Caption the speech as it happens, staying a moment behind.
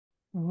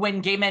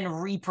when gay men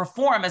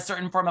re-perform a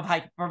certain form of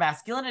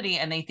hypermasculinity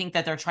and they think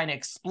that they're trying to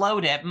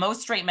explode it,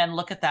 most straight men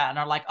look at that and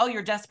are like, oh,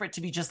 you're desperate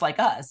to be just like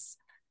us.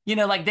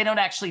 Like they don't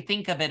actually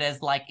think of it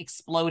as like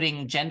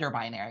exploding gender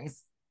binaries.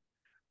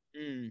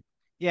 Mm.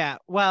 Yeah,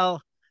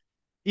 well,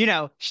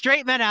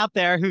 straight men out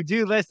there who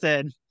do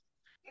listen,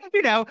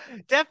 you know,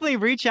 definitely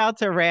reach out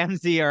to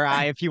Ramsey or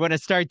I if you want to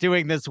start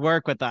doing this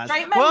work with us.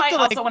 Straight We'll men have might to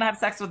also want to have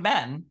sex with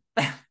men.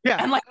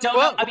 yeah. And like don't know.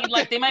 Well, I mean,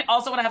 like they might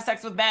also want to have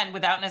sex with men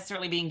without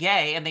necessarily being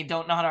gay, and they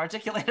don't know how to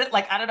articulate it.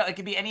 Like I don't know. It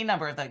could be any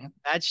number of things.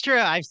 that's true.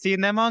 I've seen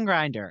them on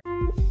Grindr.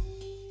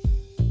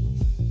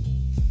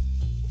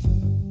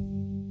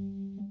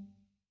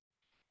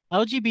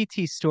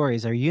 LGBT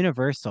stories are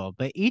universal,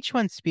 but each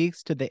one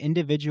speaks to the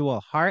individual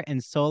heart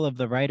and soul of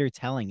the writer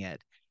telling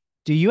it.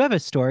 Do you have a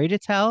story to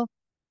tell?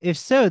 If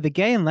so, the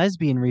Gay and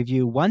Lesbian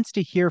Review wants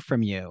to hear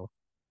from you.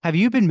 Have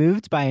you been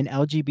moved by an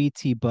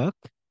LGBT book,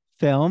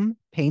 film,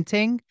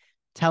 painting,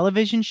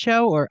 television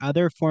show, or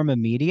other form of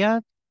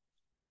media?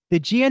 The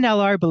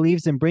GNLR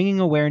believes in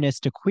bringing awareness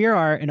to queer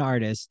art and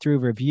artists through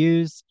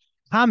reviews,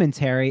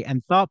 commentary,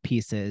 and thought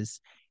pieces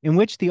in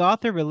which the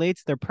author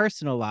relates their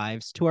personal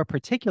lives to a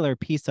particular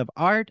piece of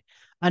art,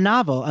 a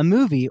novel, a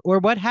movie, or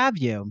what have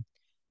you.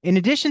 In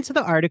addition to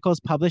the articles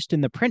published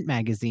in the print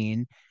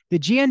magazine, the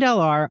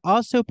GNLR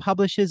also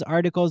publishes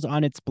articles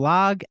on its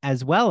blog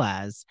as well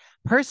as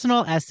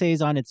personal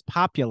essays on its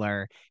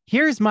popular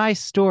Here's My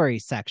Story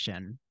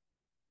section.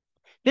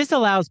 This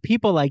allows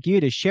people like you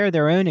to share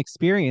their own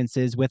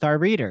experiences with our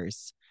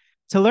readers.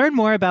 To learn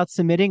more about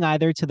submitting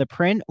either to the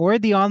print or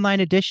the online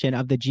edition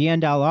of the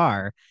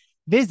GNLR,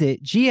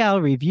 visit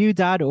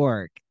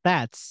glreview.org.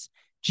 That's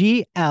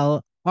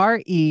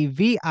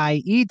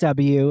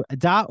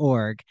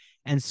glreview.org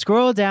and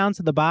scroll down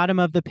to the bottom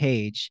of the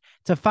page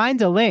to find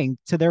a link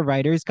to their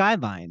writer's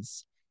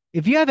guidelines.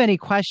 If you have any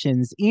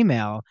questions,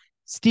 email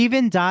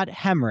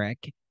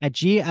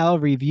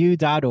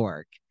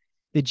stephen.hemrick@glreview.org.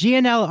 The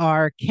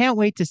GNLR can't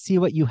wait to see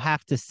what you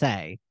have to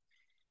say.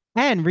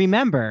 And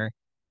remember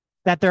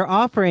that they're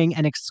offering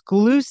an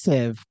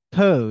exclusive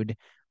code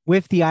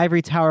with the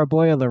Ivory Tower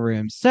Boiler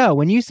Room. So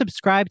when you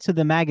subscribe to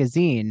the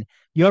magazine,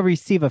 you'll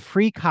receive a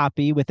free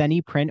copy with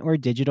any print or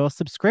digital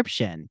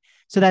subscription.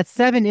 So that's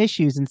 7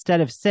 issues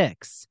instead of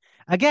 6.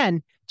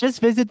 Again, just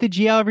visit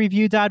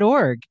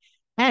theglreview.org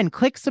and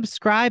click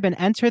subscribe and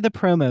enter the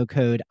promo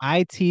code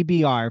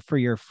ITBR for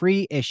your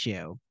free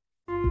issue.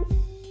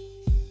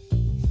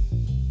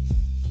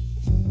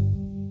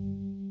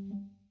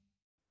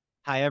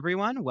 Hi,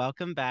 everyone.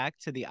 Welcome back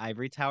to the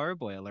Ivory Tower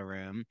Boiler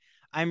Room.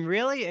 I'm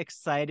really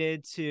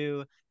excited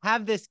to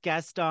have this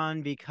guest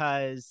on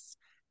because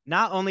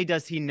not only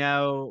does he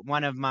know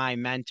one of my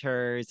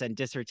mentors and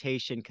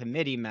dissertation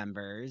committee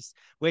members,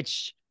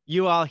 which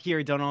you all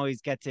here don't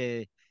always get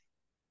to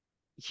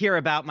hear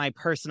about my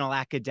personal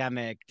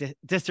academic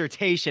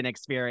dissertation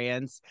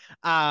experience,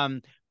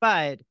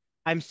 but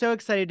I'm so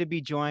excited to be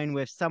joined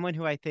with someone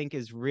who I think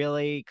is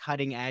really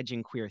cutting edge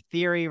in queer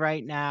theory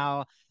right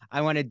now.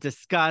 I want to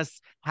discuss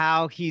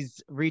how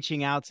he's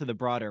reaching out to the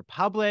broader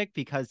public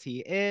because he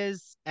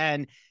is,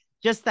 and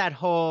just that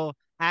whole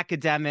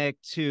academic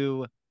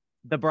to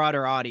the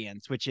broader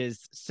audience, which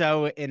is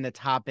so in the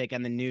topic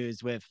and the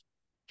news with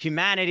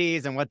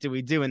humanities and what do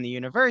we do in the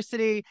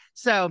university.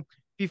 So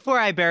before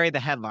I bury the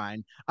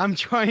headline, I'm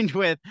joined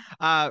with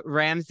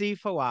Ramzi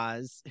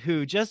Fawaz,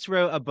 who just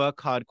wrote a book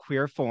called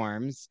Queer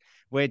Forms,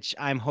 which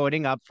I'm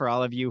holding up for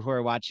all of you who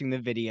are watching the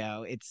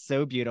video. It's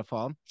so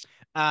beautiful.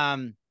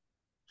 Um,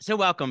 so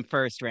welcome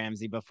first,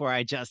 Ramzi, before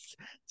I just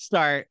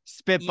start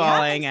Yeah,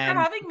 spitballing thanks for and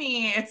having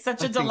me. It's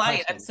such a posting delight.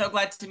 I'm questions. so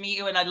glad to meet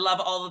you, and I love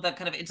all of the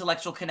kind of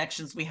intellectual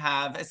connections we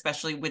have,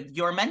 especially with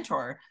your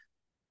mentor.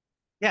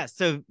 Yeah,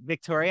 so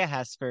Victoria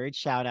Hesford,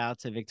 shout out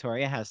to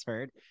Victoria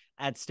Hesford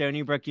at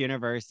Stony Brook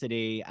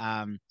University,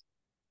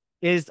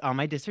 is on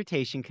my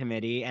dissertation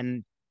committee,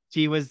 and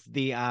she was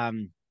the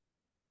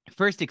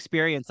first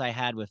experience I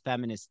had with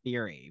feminist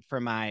theory for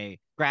my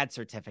grad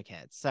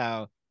certificate.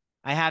 So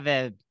I have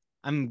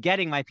I'm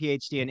getting my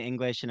PhD in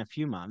English in a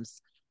few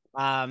months.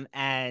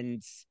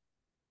 And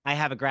I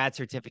have a grad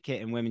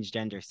certificate in women's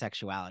gender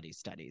sexuality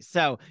studies.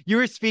 So you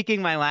were speaking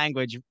my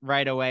language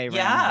right away, Ramsey,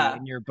 Yeah.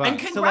 in your And book. So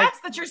like, congrats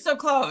that you're so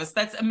close.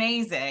 That's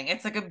amazing.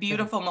 It's like a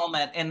beautiful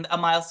moment and a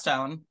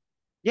milestone.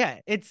 yeah,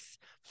 it's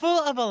full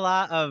of a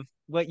lot of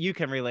what you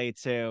can relate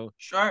to.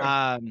 Sure.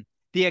 Um,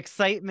 the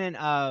excitement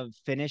of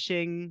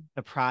finishing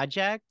the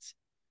project,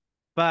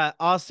 but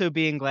also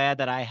being glad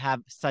that I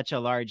have such a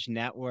large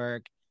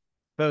network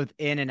both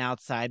in and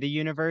outside the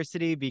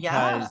university Yeah.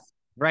 because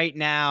right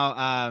now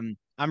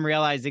I'm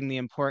realizing the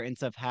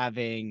importance of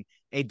having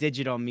a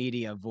digital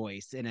media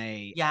voice in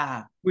a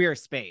Yeah. queer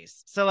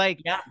space. So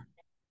like Yeah.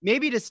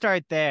 maybe to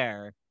start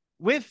there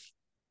with,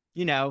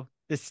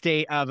 the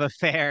state of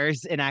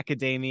affairs in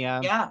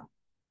academia, Yeah.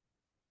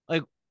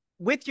 like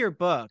with your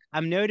book,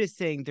 I'm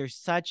noticing there's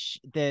such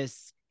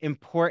this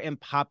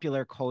important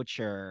popular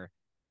culture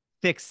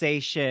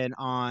fixation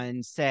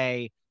on,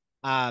 say,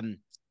 um,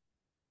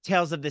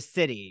 Tales of the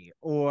City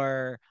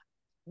or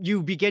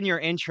you begin your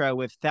intro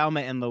with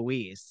Thelma and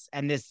Louise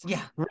and this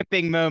Yeah.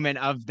 gripping moment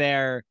of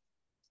their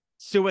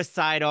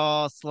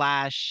suicidal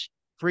slash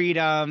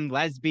freedom,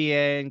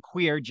 lesbian,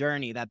 queer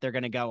journey that they're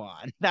going to go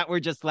on, that we're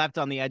just left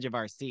on the edge of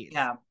our seats.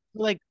 Yeah.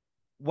 Like,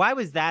 why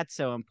was that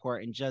so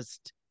important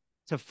just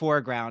to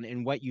foreground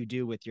in what you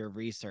do with your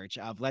research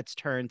of let's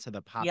turn to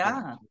the popular?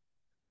 Yeah. Yeah.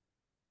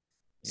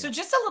 So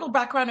just a little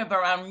background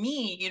around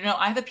me,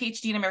 I have a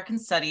PhD in American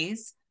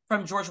Studies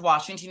from George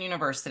Washington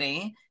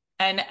University.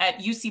 And at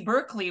UC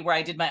Berkeley, where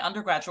I did my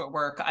undergraduate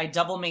work, I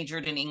double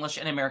majored in English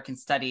and American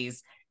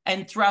Studies.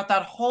 And throughout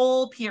that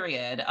whole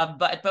period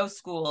at both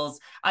schools,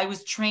 I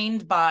was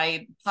trained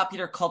by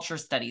popular culture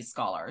studies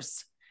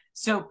scholars.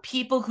 So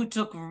people who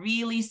took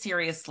really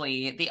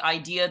seriously the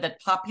idea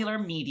that popular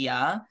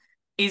media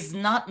is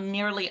not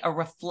merely a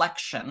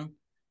reflection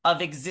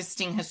of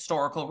existing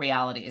historical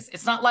realities.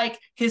 It's not like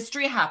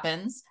history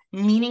happens,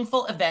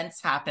 meaningful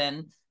events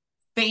happen,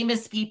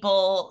 famous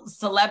people,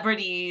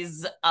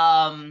 celebrities,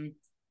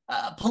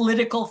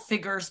 political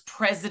figures,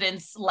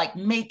 presidents like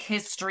make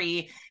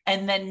history,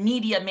 and then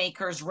media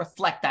makers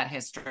reflect that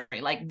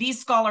history. Like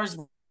these scholars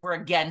were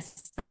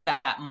against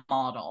that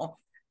model.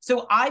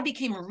 So I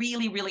became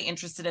really, really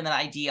interested in that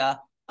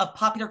idea of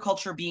popular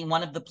culture being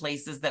one of the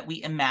places that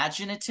we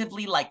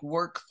imaginatively like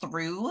work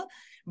through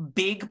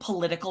big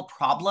political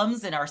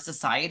problems in our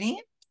society.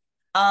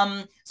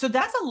 So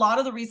that's a lot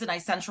of the reason I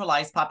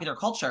centralize popular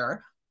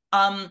culture,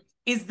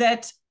 is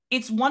that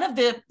it's one of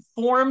the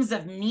forms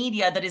of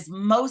media that is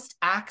most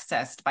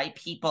accessed by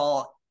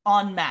people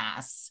en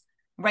masse,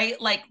 right?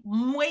 Like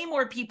way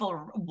more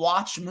people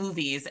watch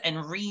movies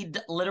and read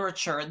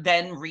literature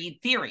than read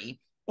theory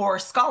or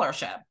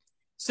scholarship.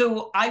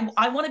 So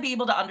I want to be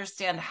able to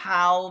understand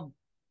how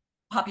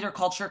popular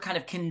culture kind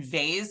of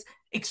conveys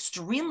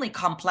extremely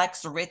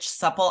complex, rich,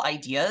 supple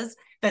ideas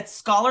that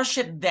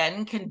scholarship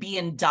then can be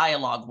in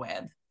dialogue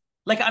with.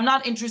 Like, I'm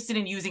not interested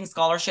in using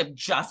scholarship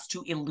just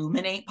to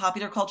illuminate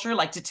popular culture,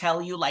 like to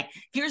tell you, like,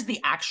 here's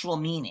the actual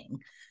meaning,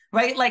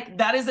 right? Like,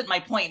 that isn't my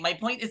point. My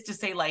point is to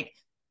say, like,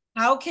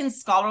 how can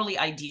scholarly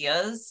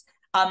ideas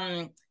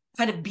kind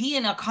of be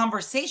in a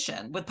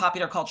conversation with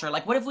popular culture?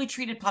 Like, what if we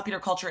treated popular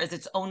culture as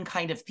its own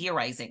kind of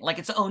theorizing, like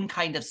its own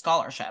kind of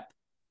scholarship?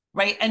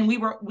 Right. And we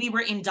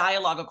were in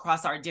dialogue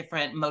across our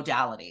different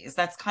modalities.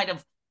 That's kind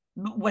of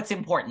what's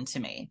important to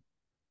me.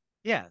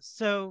 Yeah.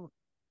 So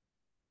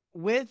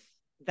with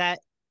that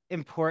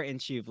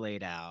importance you've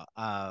laid out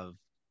of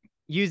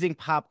using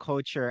pop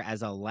culture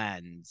as a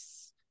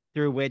lens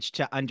through which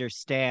to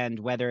understand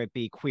whether it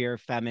be queer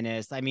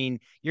feminist. I mean,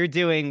 you're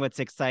doing what's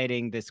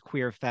exciting, this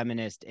queer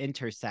feminist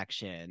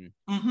intersection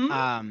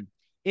um,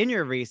 in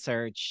your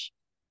research.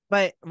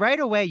 But right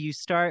away, you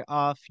start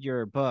off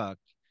your book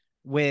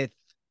with,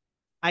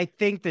 I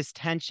think, this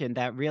tension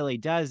that really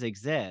does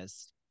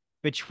exist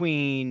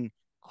between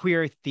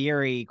queer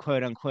theory,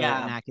 quote unquote, in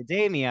Yeah.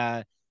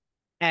 academia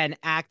and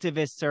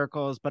activist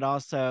circles, but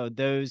also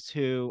those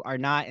who are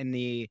not in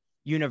the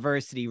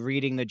university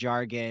reading the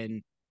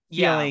jargon,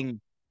 Yeah. feeling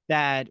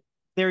that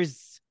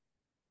there's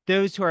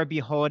those who are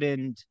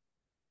beholden,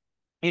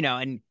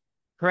 and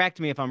correct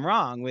me if I'm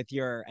wrong with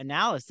your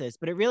analysis,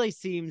 but it really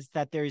seems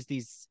that there's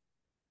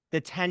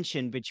the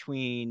tension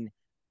between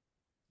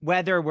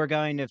whether we're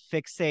going to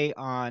fixate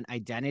on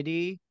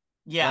identity,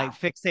 like Yeah.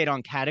 fixate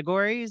on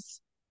categories,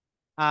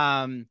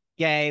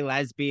 gay,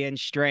 lesbian,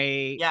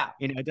 straight, Yeah.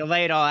 to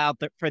lay it all out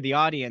for the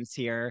audience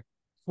here,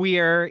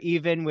 queer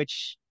even,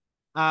 which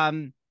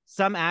some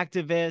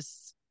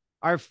activists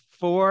are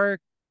for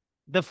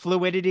the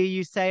fluidity,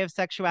 you say, of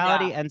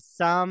sexuality, Yeah. and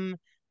some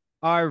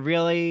are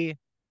really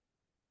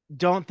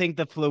don't think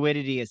the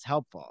fluidity is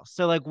helpful.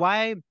 So like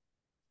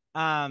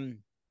um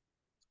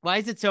why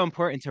is it so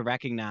important to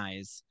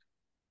recognize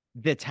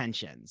the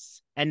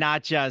tensions and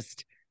not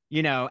just,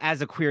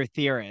 as a queer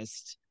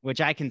theorist,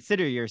 which I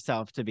consider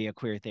yourself to be a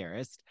queer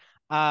theorist,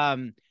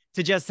 um,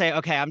 to just say,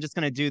 okay, I'm just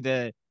going to do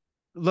the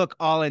look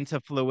all into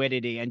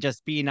fluidity and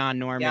just be Yeah.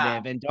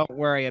 non-normative and don't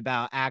worry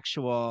about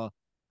actual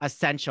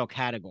essential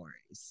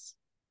categories.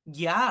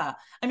 Yeah.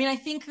 I mean, I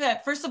think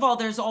that, first of all,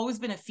 there's always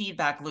been a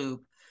feedback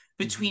loop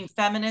Mm-hmm. between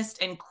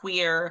feminist and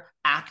queer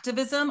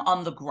activism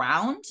on the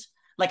ground,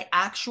 like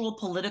actual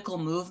political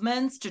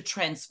movements to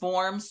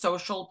transform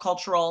social,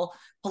 cultural,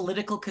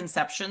 political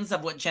conceptions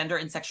of what gender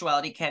and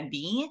sexuality can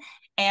be,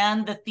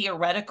 and the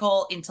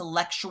theoretical,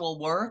 intellectual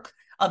work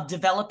of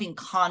developing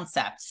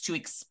concepts to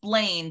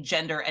explain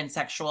gender and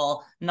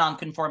sexual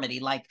nonconformity.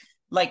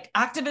 Like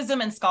activism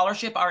and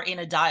scholarship are in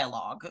a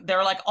dialogue.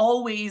 They're like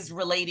always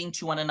relating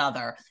to one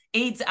another.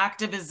 AIDS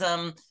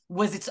activism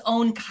was its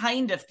own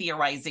kind of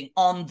theorizing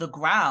on the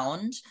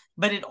ground,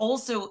 but it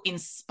also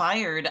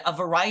inspired a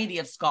variety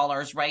of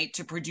scholars, right,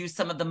 to produce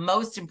some of the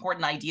most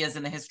important ideas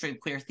in the history of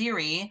queer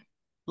theory,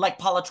 like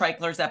Paula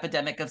Treichler's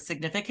epidemic of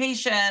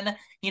signification,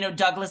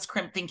 Douglas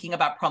Crimp thinking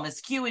about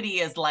promiscuity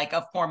as like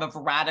a form of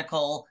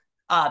radical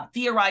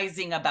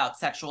theorizing about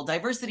sexual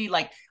diversity.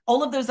 Like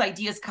all of those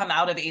ideas come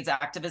out of AIDS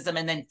activism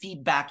and then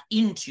feed back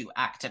into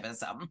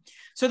activism.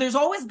 So there's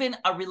always been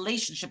a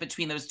relationship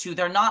between those two.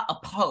 They're not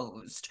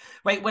opposed,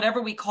 right?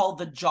 Whatever we call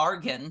the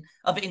jargon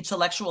of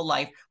intellectual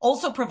life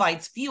also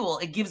provides fuel.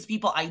 It gives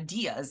people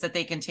ideas that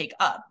they can take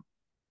up.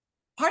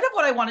 Part of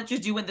what I wanted to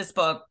do in this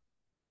book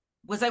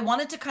was I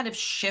wanted to kind of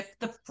shift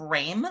the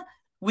frame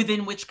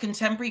within which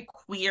contemporary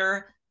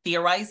queer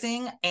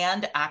theorizing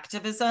and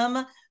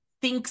activism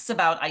thinks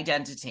about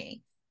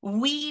identity.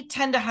 We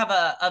tend to have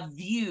a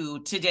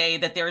view today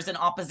that there is an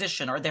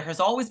opposition, or there has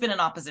always been an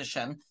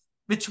opposition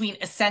between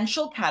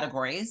essential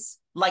categories,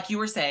 like you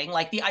were saying,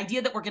 like the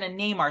idea that we're going to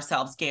name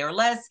ourselves gay or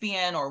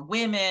lesbian or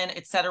women,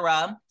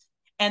 etc.,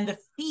 and the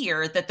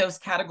fear that those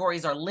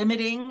categories are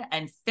limiting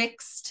and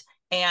fixed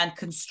and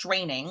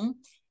constraining,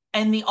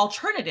 and the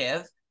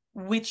alternative,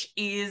 which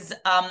is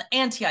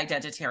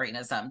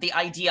anti-identitarianism, the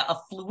idea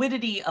of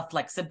fluidity, of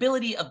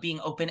flexibility, of being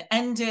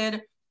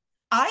open-ended.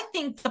 I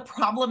think the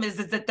problem is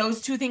that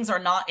those two things are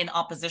not in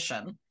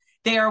opposition.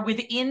 They are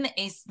within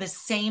the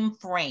same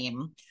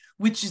frame,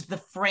 which is the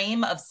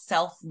frame of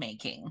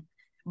self-making.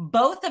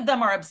 Both of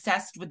them are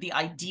obsessed with the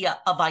idea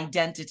of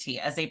identity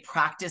as a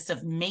practice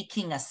of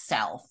making a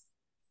self.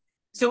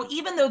 So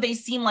even though they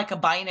seem like a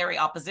binary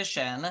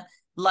opposition,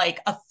 like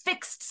a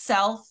fixed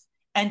self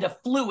and a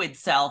fluid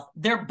self,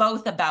 they're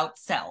both about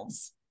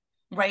selves,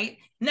 right?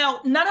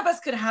 Now, none of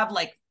us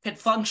could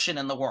function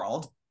in the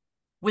world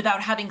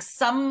without having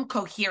some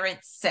coherent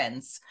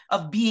sense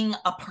of being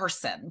a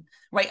person,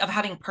 right? Of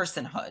having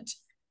personhood.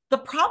 The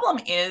problem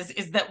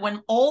is that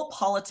when all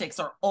politics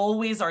are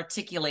always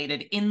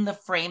articulated in the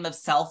frame of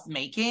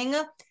self-making,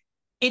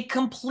 it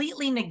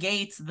completely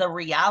negates the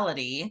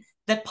reality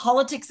that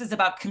politics is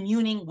about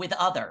communing with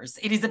others.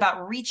 It is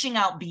about reaching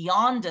out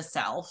beyond a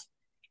self.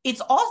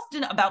 It's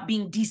often about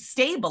being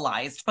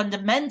destabilized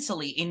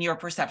fundamentally in your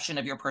perception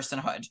of your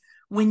personhood.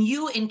 When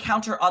you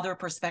encounter other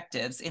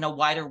perspectives in a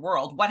wider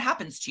world, what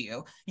happens to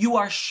you? You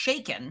are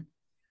shaken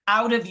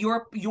out of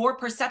your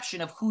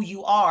perception of who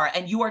you are,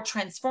 and you are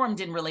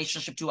transformed in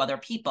relationship to other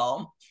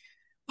people.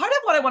 Part of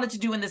what I wanted to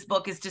do in this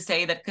book is to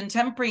say that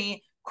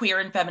contemporary queer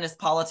and feminist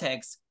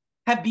politics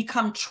have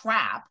become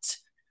trapped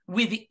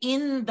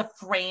within the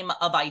frame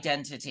of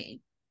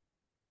identity.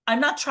 I'm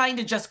not trying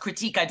to just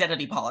critique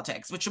identity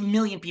politics, which a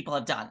million people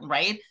have done,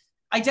 right?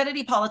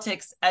 Identity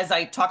politics, as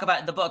I talk about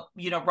in the book,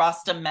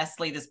 Rostam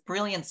Mesley, this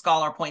brilliant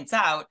scholar, points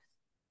out,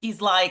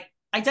 he's like,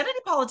 identity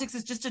politics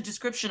is just a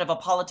description of a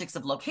politics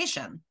of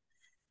location.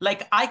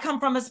 Like, I come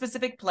from a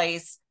specific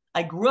place,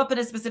 I grew up in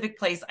a specific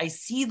place, I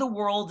see the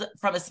world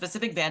from a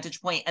specific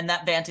vantage point, and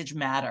that vantage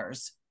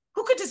matters.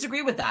 Who could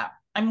disagree with that?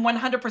 I'm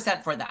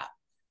 100% for that.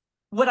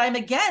 What I'm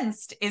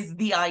against is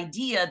the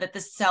idea that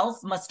the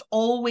self must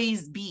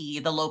always be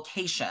the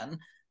location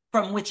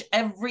from which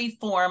every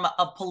form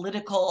of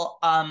political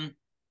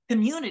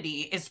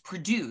community is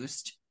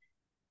produced.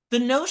 The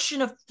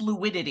notion of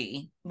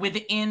fluidity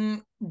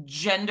within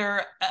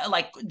gender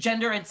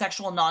and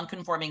sexual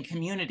nonconforming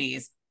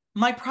communities,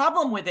 my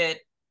problem with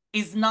it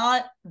is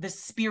not the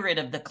spirit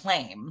of the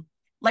claim.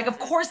 Like, of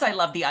course, I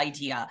love the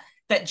idea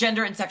that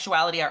gender and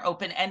sexuality are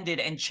open-ended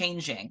and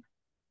changing.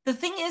 The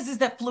thing is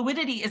that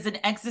fluidity is an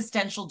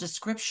existential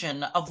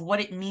description of what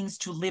it means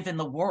to live in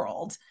the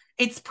world.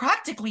 It's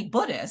practically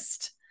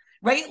Buddhist,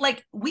 right?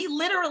 Like, we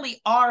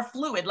literally are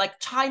fluid. Like,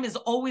 time is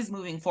always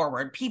moving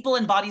forward. People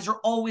and bodies are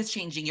always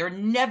changing. You're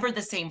never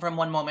the same from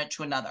one moment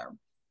to another.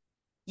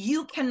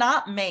 You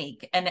cannot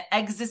make an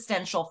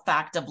existential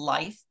fact of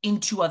life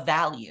into a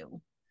value.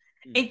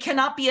 It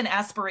cannot be an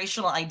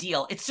aspirational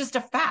ideal. It's just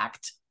a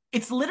fact.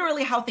 It's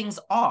literally how things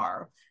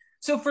are.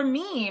 So for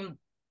me,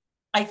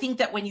 I think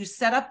that when you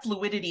set up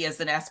fluidity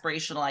as an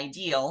aspirational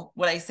ideal,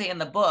 what I say in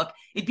the book,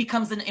 it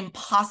becomes an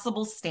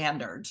impossible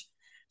standard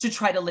to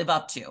try to live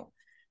up to.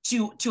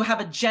 To have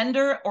a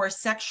gender or a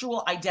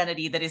sexual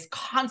identity that is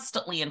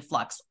constantly in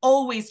flux,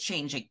 always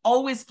changing,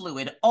 always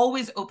fluid,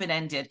 always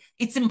open-ended,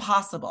 it's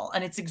impossible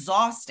and it's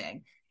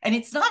exhausting. And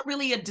it's not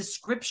really a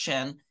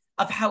description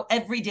of how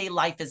everyday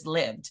life is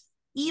lived.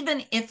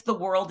 Even if the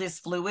world is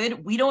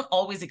fluid, we don't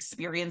always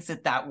experience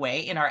it that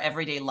way in our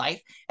everyday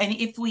life. And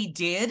if we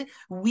did,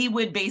 we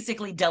would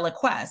basically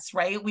deliquesce,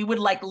 right? We would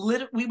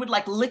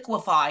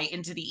liquefy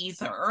into the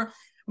ether.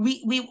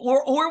 We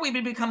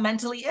would become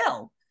mentally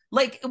ill.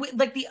 Like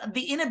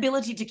the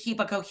inability to keep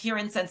a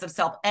coherent sense of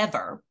self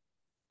ever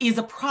is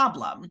a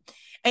problem.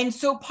 And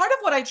so part of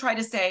what I try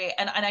to say,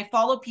 and I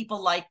follow people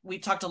like,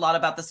 we've talked a lot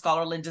about the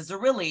scholar Linda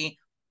Zerilli,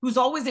 who's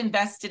always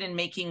invested in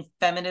making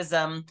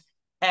feminism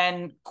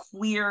and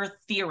queer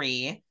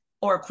theory,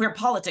 or queer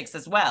politics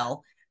as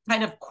well,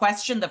 kind of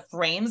question the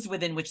frames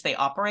within which they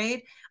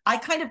operate. I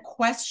kind of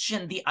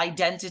question the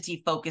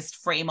identity-focused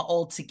frame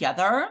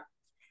altogether,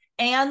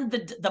 and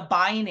the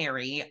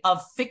binary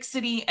of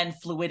fixity and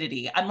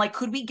fluidity. I'm like,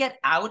 could we get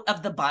out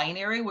of the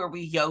binary where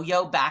we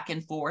yo-yo back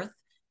and forth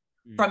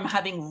from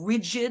having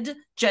rigid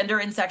gender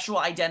and sexual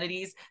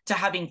identities to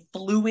having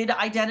fluid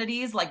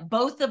identities? Like,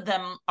 both of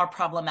them are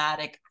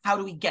problematic. How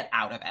do we get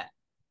out of it?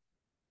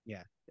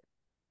 Yeah.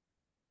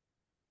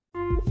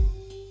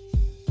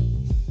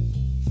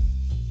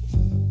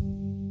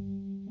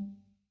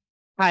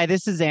 Hi,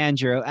 this is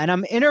Andrew, and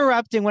I'm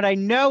interrupting what I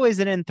know is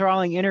an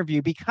enthralling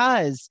interview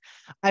because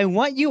I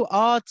want you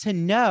all to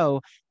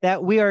know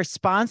that we are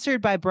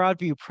sponsored by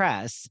Broadview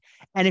Press.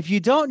 And if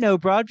you don't know,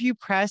 Broadview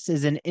Press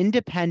is an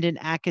independent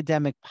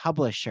academic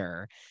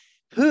publisher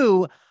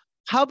who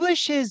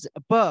publishes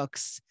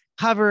books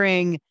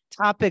covering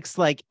topics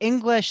like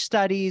English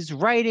studies,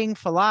 writing,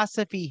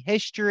 philosophy,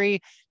 history,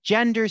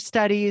 gender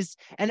studies.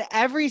 And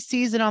every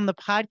season on the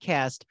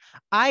podcast,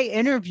 I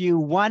interview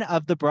one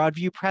of the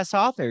Broadview Press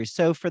authors.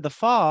 So for the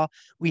fall,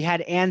 we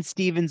had Anne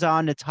Stevens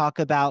on to talk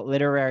about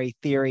literary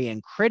theory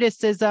and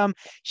criticism.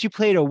 She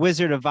played a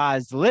Wizard of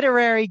Oz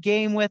literary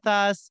game with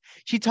us.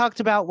 She talked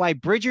about why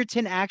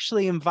Bridgerton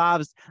actually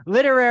involves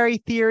literary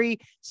theory.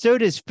 So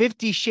does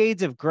 50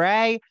 Shades of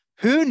Grey.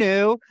 Who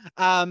knew?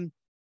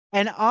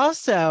 And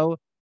also,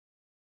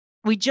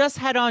 we just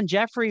had on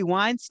Jeffrey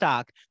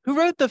Weinstock, who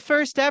wrote the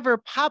first ever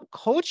pop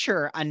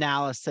culture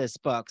analysis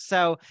book.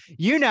 So,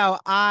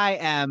 I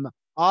am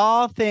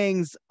all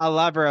things a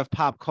lover of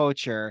pop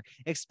culture,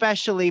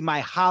 especially my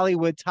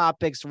Hollywood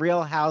topics,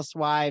 Real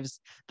Housewives,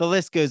 the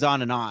list goes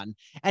on and on.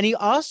 And he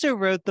also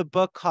wrote the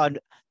book called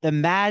The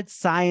Mad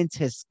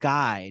Scientist's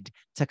Guide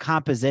to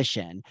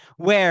Composition,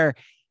 where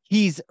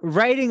he's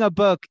writing a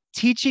book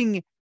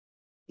teaching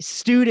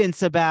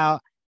students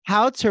about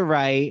how to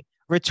write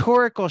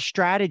rhetorical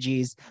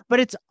strategies, but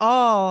it's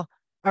all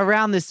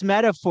around this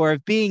metaphor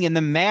of being in the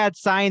mad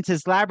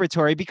scientist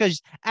laboratory,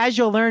 because as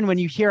you'll learn when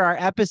you hear our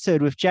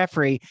episode with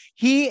Jeffrey,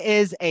 he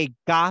is a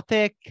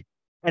gothic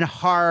and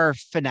horror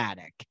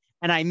fanatic.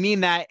 And I mean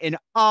that in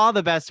all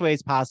the best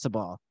ways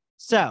possible.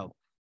 So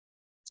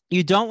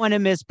you don't want to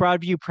miss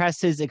Broadview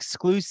Press's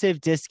exclusive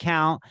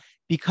discount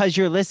because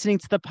you're listening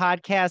to the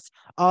podcast.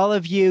 All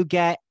of you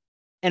get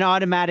an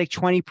automatic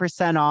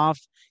 20% off.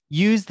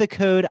 Use the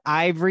code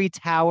Ivory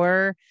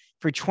Tower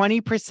for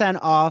 20%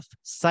 off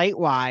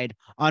site-wide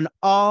on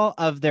all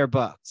of their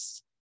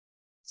books.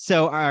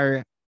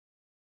 So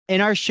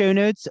in our show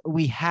notes,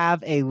 we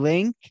have a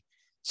link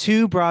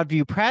to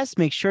Broadview Press.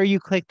 Make sure you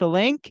click the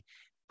link,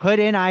 put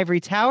in Ivory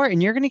Tower,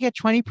 and you're going to get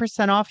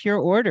 20% off your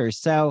order.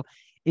 So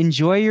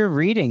enjoy your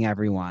reading,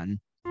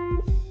 everyone.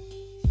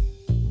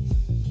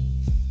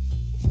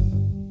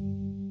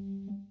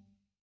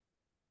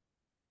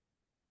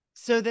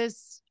 So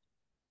this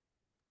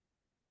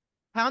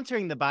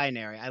countering the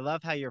binary, I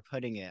love how you're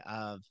putting it,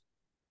 of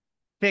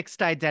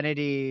fixed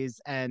identities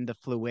and the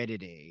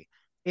fluidity.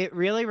 It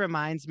really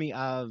reminds me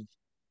of,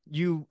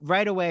 you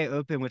right away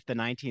open with the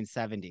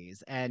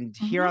 1970s. And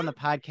here on the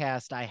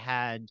podcast, I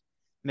had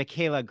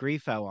Michaela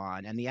Grifo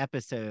on, and the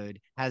episode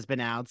has been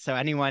out. So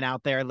anyone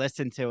out there,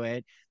 listen to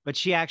it. But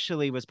she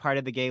actually was part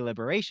of the Gay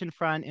Liberation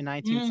Front in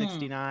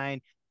 1969.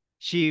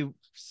 She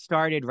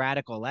started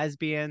Radical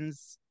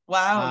Lesbians.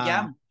 Wow,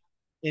 yeah.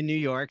 In New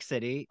York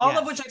City. All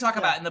of which I talk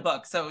about in the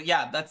book. So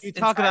yeah, that's you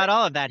talk about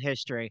all of that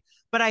history.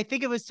 But I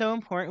think it was so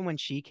important when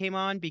she came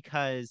on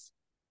because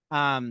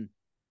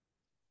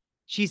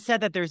she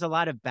said that there's a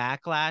lot of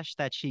backlash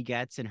that she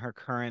gets in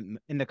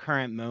the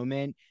current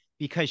moment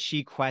because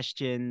she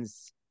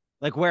questions,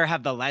 like, where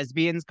have the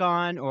lesbians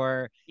gone?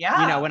 Or,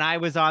 when I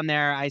was on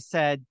there, I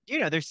said,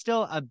 there's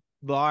still a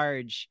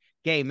large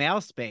gay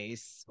male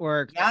space,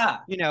 or,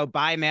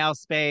 bi male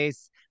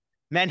space,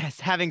 men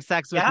having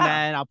sex with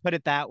men. I'll put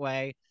it that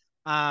way.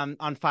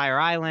 On Fire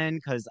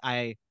Island, because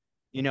I,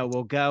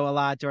 will go a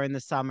lot during the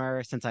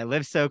summer since I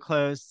live so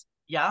close.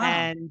 Yeah.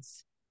 And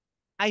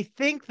I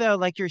think, though,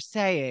 like you're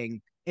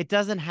saying, it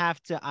doesn't have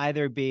to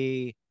either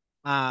be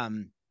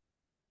one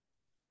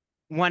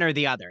or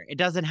the other. It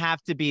doesn't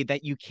have to be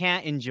that you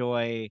can't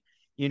enjoy,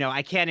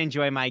 I can't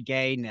enjoy my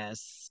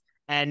gayness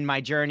and my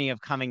journey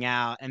of coming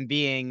out and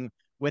being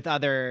with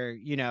other,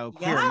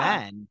 queer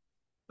men.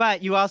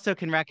 But you also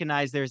can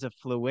recognize there's a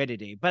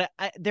fluidity. But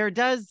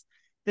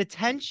the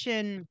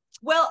tension.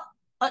 Well,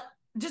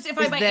 just if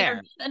I might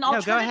intervene, an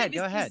alternative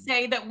go ahead. To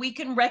say that we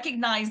can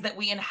recognize that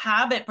we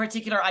inhabit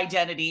particular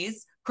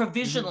identities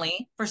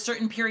provisionally for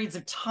certain periods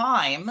of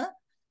time.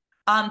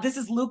 This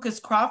is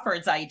Lucas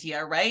Crawford's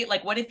idea, right?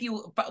 Like, what if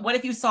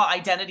you saw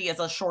identity as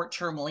a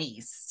short-term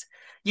lease?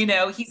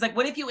 He's like,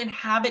 what if you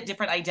inhabit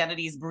different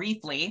identities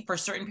briefly for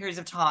certain periods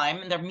of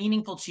time and they're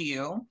meaningful to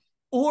you,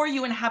 or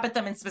you inhabit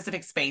them in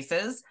specific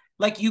spaces?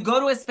 Like, you go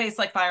to a space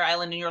like Fire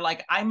Island and you're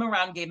like, I'm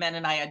around gay men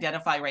and I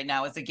identify right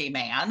now as a gay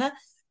man,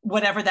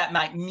 whatever that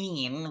might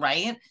mean,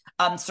 right?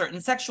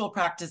 Certain sexual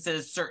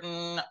practices,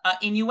 certain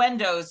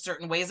innuendos,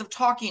 certain ways of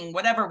talking,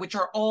 whatever, which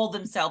are all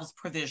themselves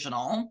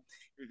provisional.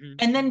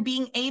 And then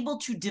being able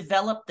to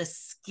develop the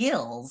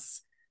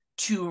skills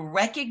to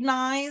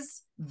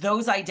recognize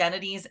those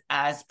identities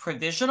as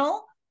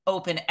provisional,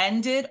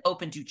 open-ended,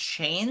 open to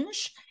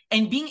change,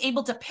 and being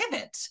able to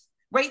pivot,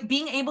 right?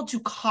 Being able to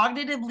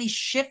cognitively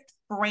shift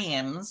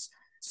frames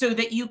so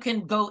that you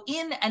can go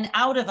in and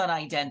out of an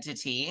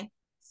identity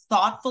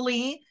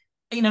thoughtfully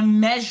in a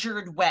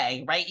measured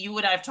way, right? You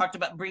and I have talked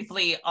about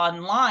briefly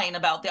online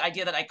about the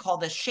idea that I call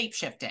this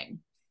shape-shifting,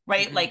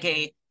 right? Like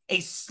a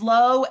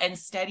slow and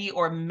steady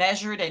or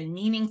measured and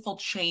meaningful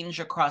change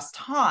across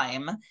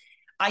time.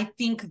 I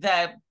think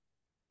that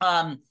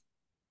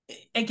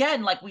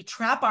Again, like we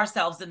trap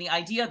ourselves in the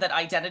idea that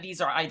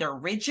identities are either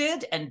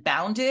rigid and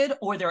bounded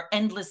or they're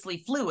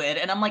endlessly fluid.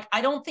 And I'm like,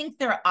 I don't think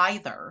they're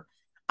either.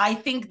 I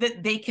think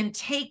that they can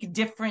take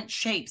different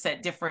shapes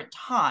at different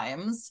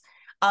times.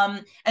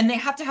 And they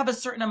have to have a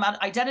certain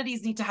amount,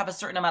 identities need to have a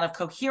certain amount of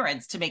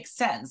coherence to make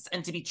sense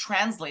and to be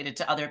translated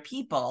to other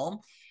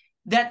people.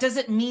 That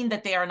doesn't mean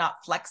that they are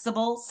not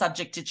flexible,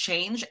 subject to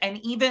change, and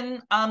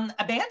even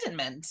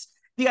abandonment.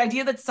 The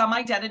idea that some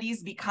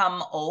identities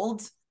become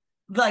old,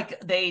 like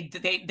they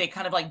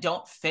kind of like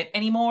don't fit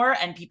anymore,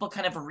 and people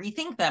kind of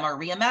rethink them or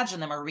reimagine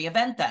them or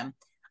reinvent them.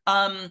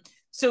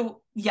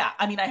 So yeah,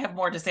 I mean, I have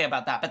more to say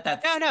about that, but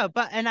that's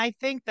and I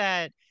think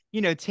that,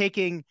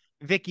 taking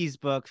Vicky's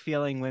book,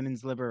 Feeling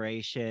Women's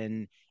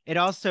Liberation, it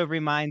also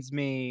reminds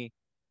me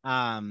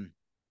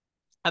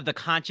of the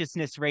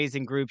consciousness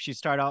raising groups. You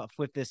start off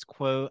with this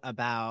quote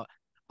about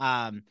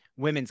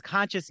women's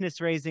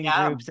consciousness raising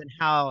groups and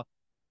how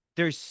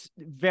there's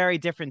very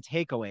different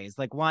takeaways.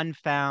 Like one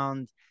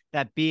found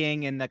that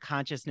being in the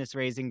consciousness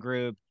raising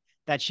group,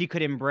 that she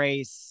could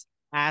embrace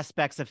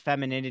aspects of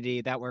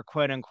femininity that were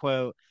quote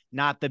unquote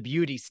not the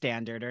beauty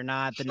standard or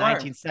not the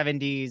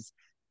 1970s,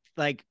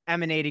 like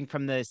emanating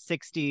from the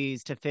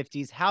 60s to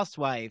 50s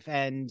housewife.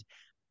 And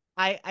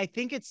I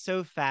think it's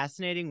so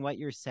fascinating what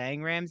you're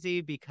saying,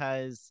 Ramzi,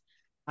 because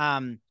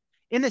in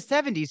the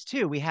 70s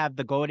too, we have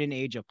the golden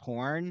age of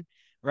porn,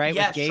 right?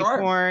 Yeah, with gay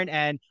porn.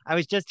 And I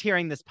was just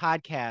hearing this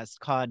podcast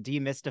called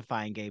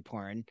Demystifying Gay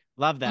Porn.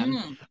 Love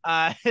them.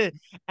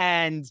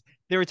 And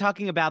they were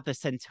talking about the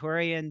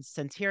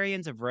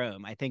Centurions of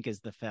Rome, I think is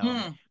the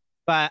film.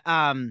 But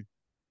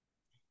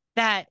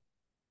that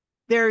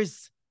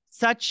there's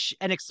such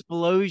an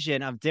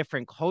explosion of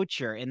different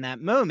culture in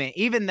that moment,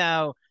 even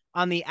though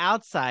on the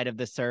outside of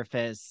the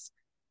surface,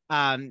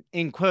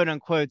 in quote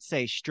unquote,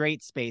 say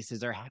straight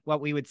spaces, or what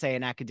we would say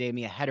in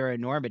academia,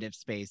 heteronormative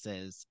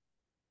spaces,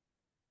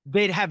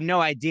 they'd have no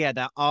idea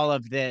that all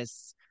of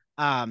this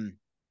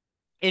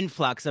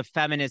influx of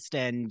feminist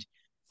and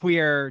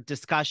queer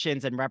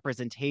discussions and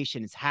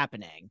representation is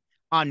happening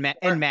en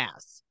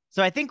masse.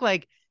 So I think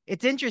like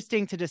it's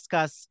interesting to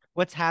discuss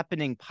what's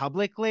happening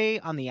publicly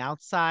on the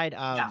outside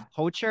of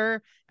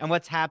culture and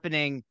what's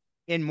happening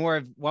in more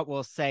of what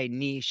we'll say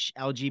niche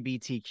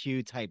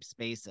LGBTQ type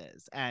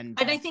spaces. And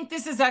I think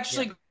this is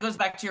actually goes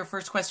back to your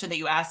first question that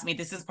you asked me.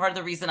 This is part of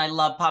the reason I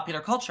love popular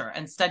culture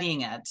and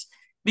studying it,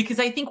 because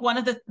I think one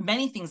of the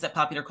many things that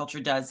popular culture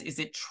does is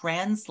it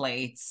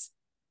translates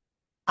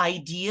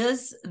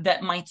ideas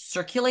that might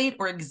circulate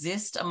or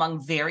exist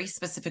among very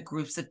specific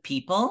groups of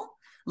people,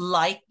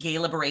 like gay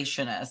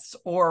liberationists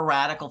or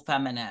radical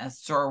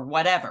feminists or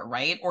whatever,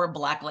 right? Or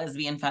Black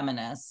lesbian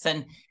feminists.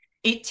 And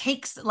it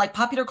takes, like,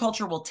 popular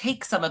culture will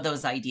take some of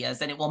those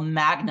ideas and it will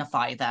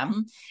magnify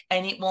them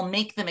and it will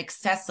make them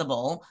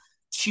accessible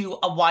to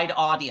a wide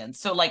audience.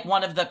 So like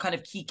one of the kind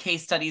of key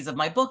case studies of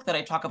my book that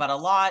I talk about a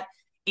lot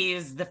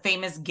is the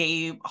famous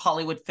gay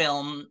Hollywood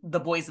film, The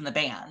Boys in the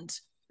Band,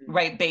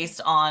 right?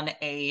 Based on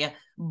a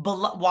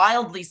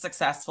wildly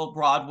successful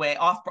Broadway,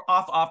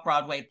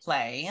 off-Broadway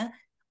play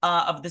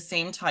of the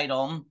same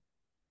title.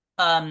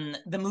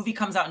 The movie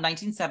comes out in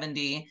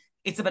 1970.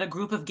 It's about a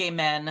group of gay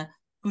men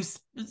who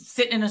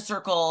sit in a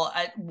circle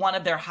at one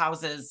of their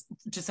houses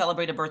to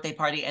celebrate a birthday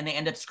party, and they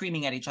end up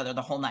screaming at each other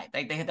the whole night.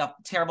 They have a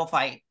terrible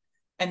fight,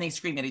 and they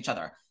scream at each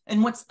other.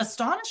 And what's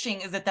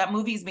astonishing is that that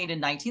movie is made in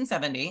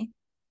 1970.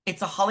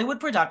 It's a Hollywood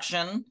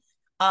production,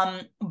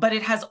 but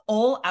it has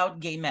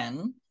all-out gay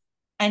men,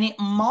 and it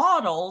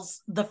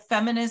models the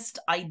feminist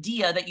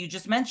idea that you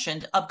just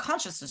mentioned of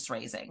consciousness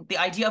raising, the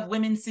idea of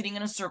women sitting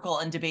in a circle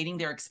and debating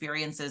their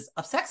experiences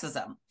of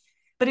sexism.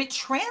 But it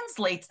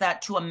translates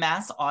that to a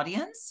mass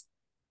audience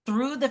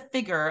through the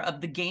figure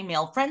of the gay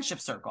male friendship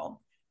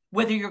circle.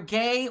 Whether you're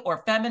gay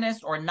or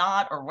feminist or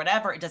not or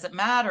whatever, it doesn't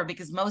matter,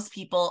 because most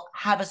people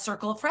have a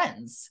circle of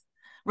friends,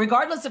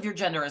 regardless of your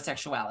gender or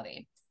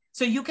sexuality.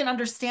 So you can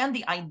understand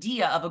the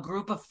idea of a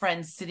group of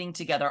friends sitting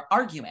together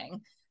arguing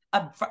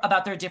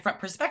about their different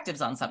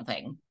perspectives on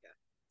something.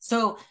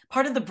 So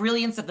part of the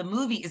brilliance of the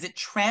movie is it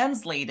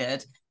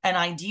translated an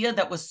idea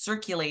that was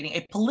circulating,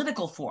 a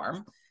political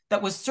form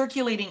that was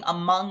circulating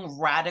among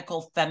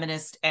radical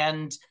feminist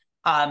and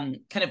kind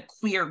of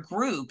queer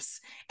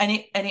groups, and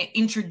it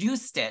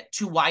introduced it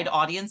to wide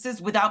audiences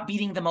without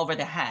beating them over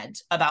the head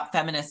about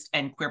feminist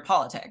and queer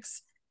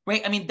politics,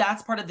 right? I mean,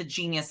 that's part of the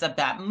genius of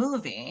that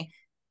movie.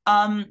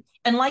 And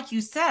like you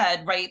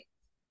said, right,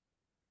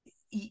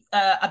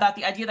 about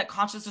the idea that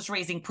consciousness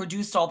raising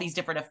produced all these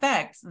different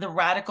effects, the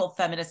radical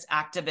feminist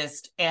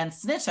activist Ann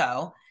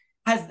Snitto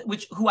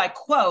who I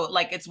quote,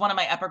 like it's one of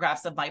my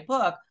epigraphs of my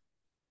book.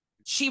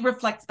 She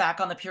reflects back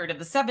on the period of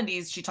the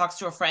 70s. She talks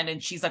to a friend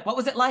and she's like, what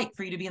was it like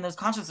for you to be in those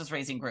consciousness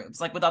raising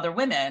groups, like with other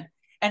women?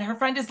 And her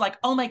friend is like,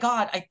 oh my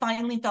God, I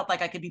finally felt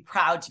like I could be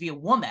proud to be a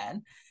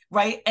woman,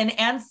 right? And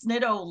Ann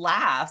Snitto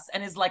laughs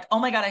and is like, oh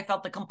my God, I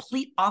felt the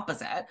complete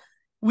opposite,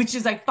 which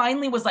is I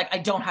finally was like, I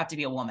don't have to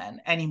be a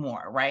woman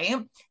anymore, right?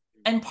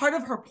 And part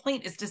of her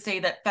point is to say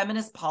that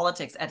feminist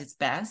politics at its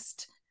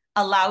best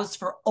allows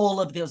for all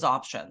of those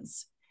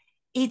options.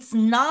 it's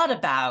not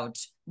about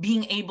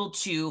being able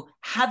to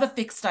have a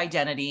fixed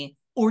identity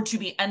or to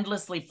be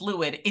endlessly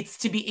fluid. It's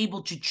to be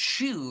able to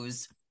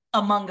choose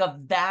among a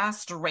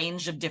vast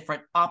range of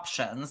different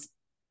options.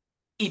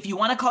 If you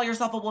want to call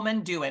yourself a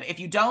woman, do it. If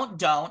you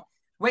don't,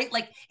 right?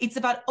 Like, it's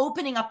about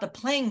opening up the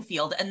playing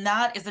field. And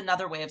that is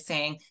another way of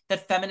saying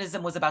that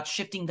feminism was about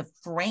shifting the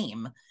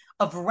frame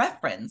of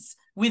reference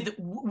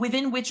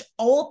within which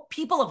all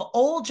people of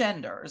all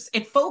genders,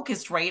 it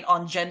focused right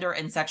on gender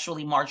and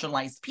sexually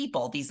marginalized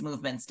people, these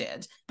movements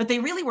did, but they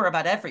really were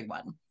about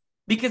everyone,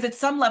 because at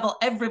some level,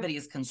 everybody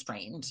is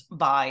constrained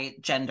by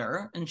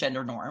gender and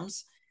gender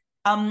norms.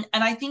 And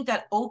I think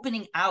that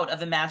opening out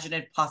of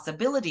imaginative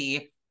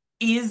possibility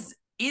is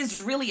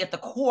really at the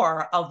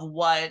core of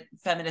what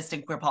feminist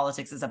and queer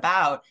politics is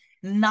about,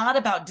 not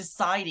about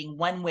deciding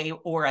one way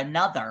or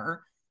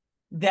another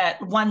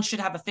that one should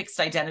have a fixed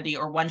identity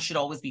or one should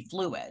always be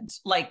fluid.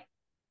 Like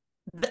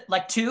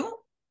two,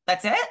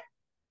 that's it?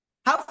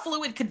 How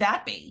fluid could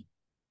that be?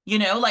 You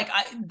know, like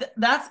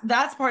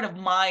that's part of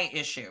my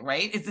issue,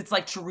 right? It's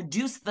like to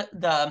reduce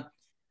the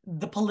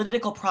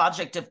political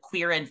project of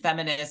queer and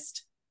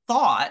feminist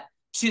thought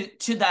to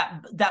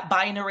that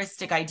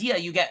binaristic idea.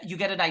 You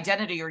get an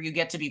identity or you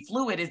get to be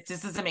fluid.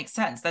 This doesn't make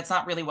sense. That's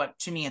not really what,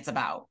 to me, it's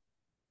about.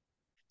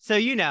 So,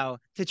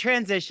 to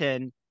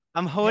transition,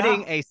 I'm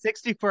holding a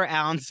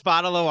 64-ounce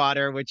bottle of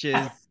water, which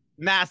is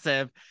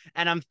massive,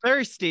 and I'm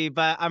thirsty,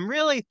 but I'm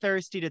really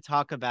thirsty to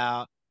talk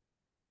about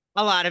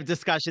a lot of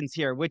discussions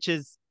here, which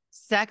is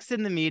sex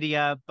in the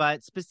media,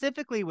 but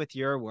specifically with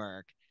your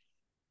work.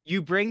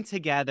 You bring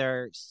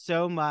together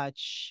so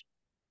much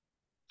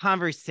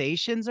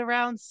conversations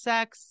around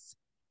sex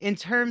in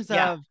terms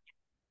of,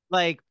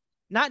 like,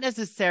 not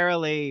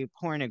necessarily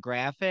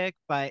pornographic,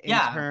 but in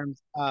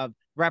terms of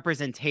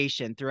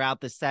representation throughout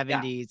the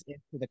 70s into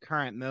the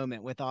current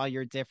moment with all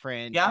your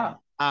different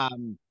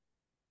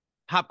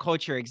pop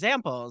culture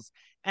examples.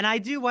 And I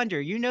do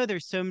wonder,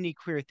 there's so many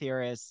queer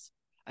theorists,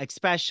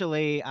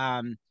 especially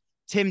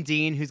Tim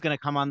Dean, who's going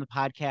to come on the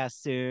podcast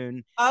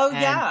soon.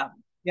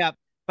 Yep.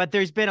 But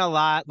there's been a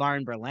lot.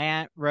 Lauren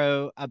Berlant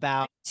wrote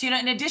about. So,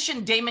 in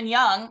addition, Damon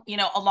Young,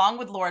 along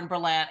with Lauren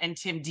Berlant and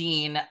Tim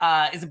Dean,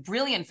 is a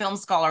brilliant film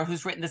scholar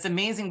who's written this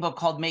amazing book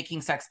called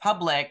Making Sex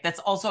Public. That's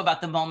also about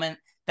the moment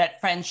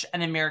that French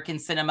and American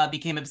cinema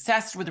became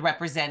obsessed with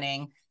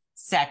representing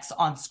sex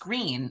on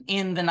screen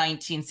in the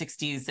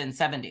 1960s and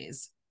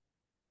 70s.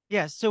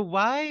 Yeah. So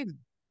why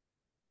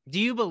do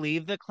you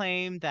believe the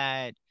claim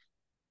that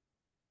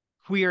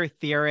queer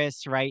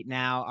theorists right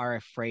now are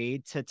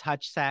afraid to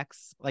touch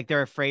sex? Like,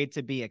 they're afraid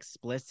to be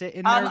explicit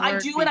in their work? I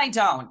do and I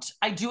don't.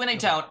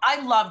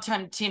 I love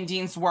Tim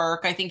Dean's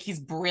work. I think he's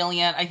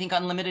brilliant. I think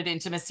Unlimited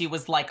Intimacy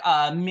was like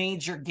a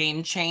major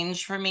game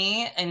change for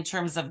me in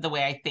terms of the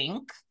way I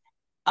think.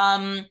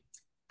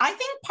 I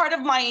think part of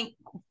my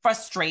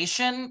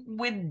frustration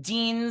with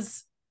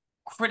Dean's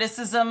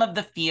criticism of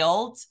the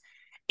field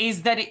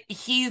is that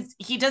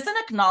he doesn't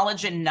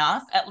acknowledge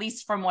enough, at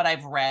least from what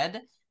I've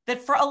read,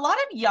 that for a lot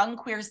of young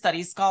queer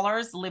studies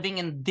scholars living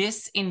in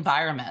this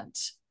environment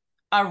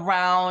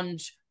around,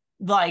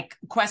 like,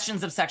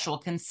 questions of sexual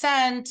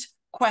consent,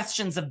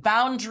 questions of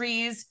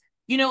boundaries,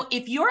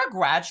 if you're a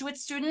graduate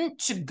student,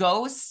 to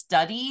go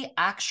study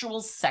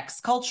actual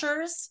sex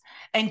cultures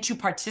and to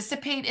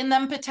participate in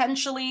them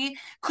potentially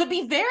could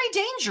be very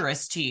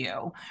dangerous to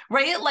you,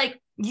 right? Like,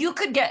 you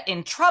could get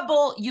in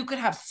trouble. You could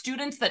have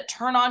students that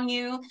turn on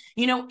you.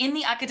 In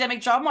the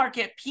academic job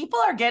market, people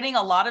are getting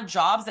a lot of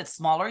jobs at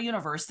smaller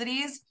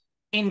universities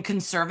in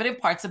conservative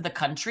parts of the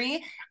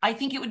country. I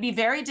think it would be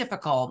very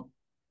difficult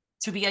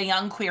to be a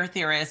young queer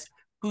theorist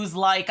who's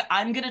like,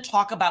 I'm going to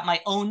talk about my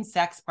own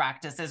sex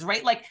practices,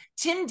 right? Like,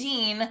 Tim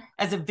Dean,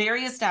 as a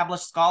very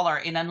established scholar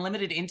in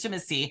Unlimited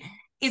Intimacy,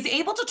 is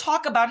able to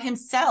talk about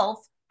himself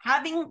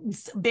having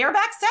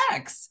bareback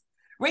sex,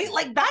 right?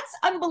 Like, that's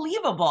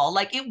unbelievable.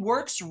 Like, it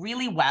works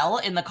really well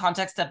in the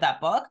context of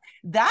that book.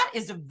 That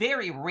is a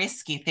very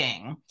risky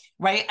thing,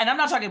 right? And I'm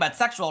not talking about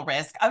sexual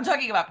risk. I'm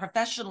talking about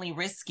professionally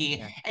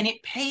risky, and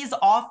it pays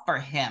off for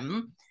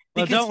him.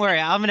 Well, don't worry.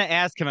 I'm going to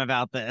ask him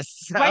about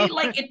this. So. Right?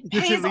 Like, it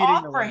pays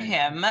off for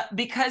him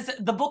because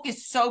the book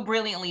is so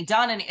brilliantly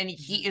done, and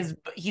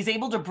he's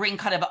able to bring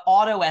kind of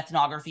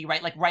autoethnography,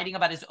 right? Like, writing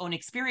about his own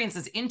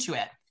experiences into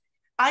it.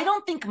 I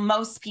don't think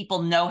most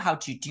people know how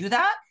to do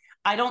that.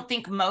 I don't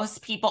think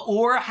most people,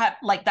 or have,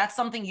 like, that's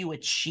something you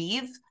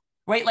achieve,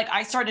 right? Like,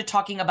 I started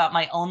talking about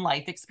my own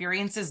life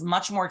experiences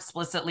much more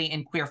explicitly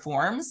in queer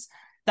forms.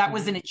 That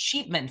was an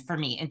achievement for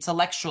me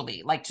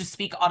intellectually, like, to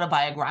speak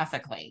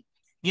autobiographically.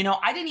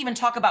 I didn't even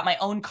talk about my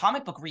own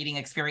comic book reading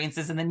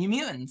experiences in the New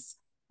Mutants,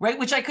 right?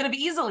 Which I could have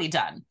easily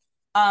done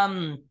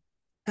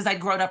because I'd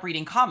grown up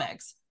reading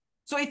comics.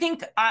 So I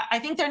think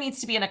there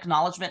needs to be an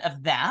acknowledgement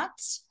of that.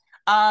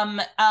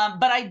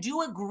 But I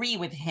do agree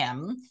with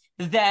him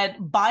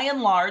that by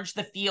and large,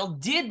 the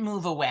field did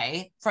move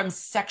away from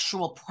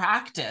sexual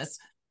practice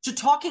to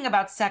talking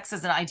about sex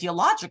as an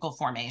ideological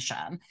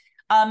formation.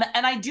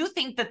 And I do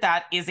think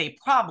that is a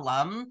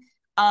problem.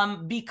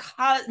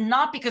 because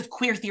not because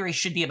queer theory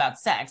should be about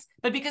sex,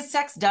 but because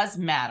sex does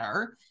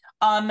matter,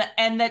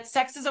 and that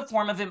sex is a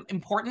form of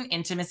important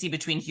intimacy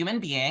between human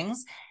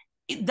beings.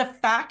 The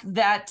fact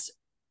that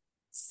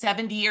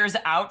 70 years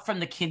out from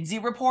the Kinsey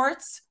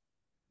reports,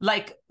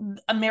 like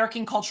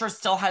American culture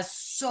still has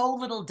so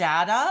little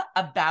data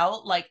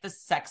about like the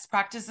sex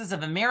practices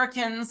of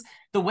Americans,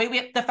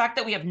 the fact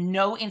that we have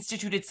no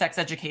instituted sex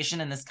education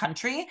in this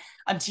country.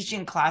 I'm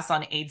teaching a class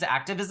on AIDS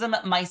activism.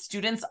 My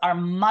students are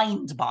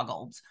mind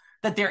boggled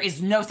that there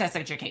is no sex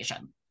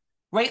education,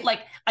 right?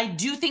 Like, I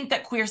do think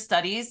that queer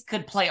studies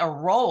could play a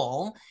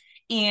role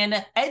in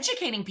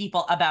educating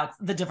people about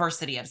the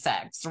diversity of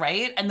sex,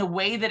 right? And the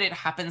way that it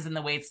happens and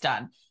the way it's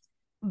done.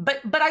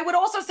 But I would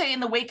also say in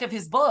the wake of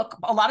his book,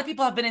 a lot of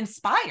people have been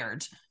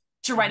inspired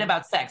to write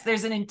about sex.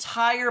 There's an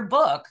entire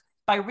book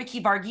by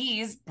Ricky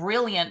Varghese,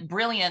 brilliant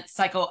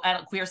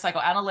queer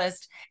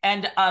psychoanalyst.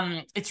 And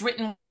it's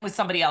written with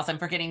somebody else. I'm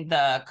forgetting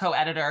the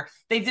co-editor.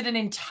 They did an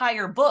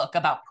entire book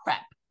about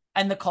PrEP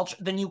and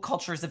the new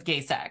cultures of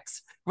gay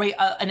sex, right?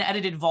 An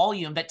edited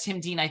volume that Tim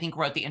Dean, I think,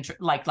 wrote the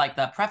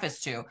the preface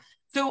to.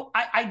 So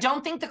I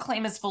don't think the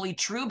claim is fully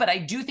true, but I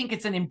do think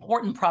it's an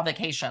important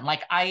provocation.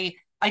 Like,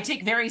 I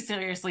take very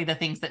seriously the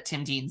things that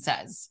Tim Dean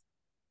says.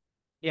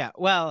 Yeah,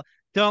 well,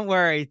 don't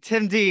worry,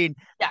 Tim Dean.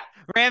 Yeah,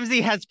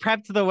 Ramzi has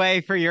prepped the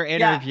way for your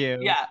interview.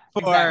 Yeah, for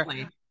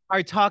exactly.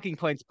 Our talking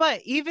points.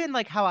 But even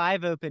like how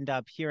I've opened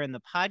up here in the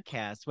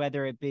podcast,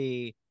 whether it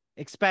be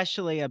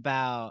especially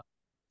about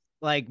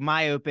like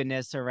my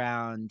openness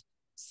around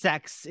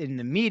sex in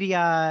the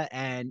media,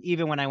 and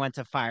even when I went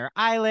to Fire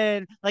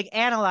Island, like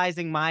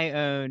analyzing my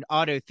own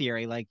auto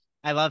theory. Like,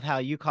 I love how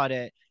you called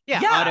it,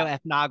 auto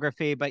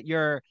ethnography, but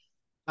your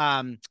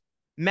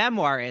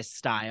memoirist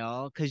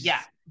style, because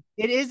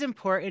it is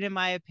important, in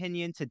my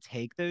opinion, to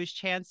take those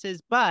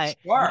chances, but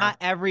not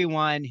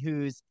everyone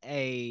who's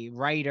a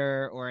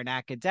writer or an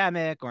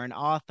academic or an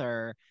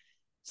author,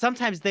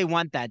 sometimes they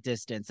want that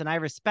distance, and I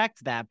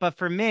respect that. But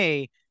for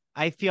me,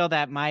 I feel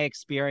that my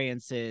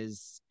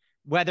experiences,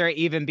 whether it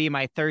even be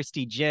my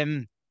thirsty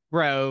gym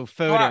bro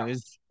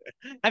photos,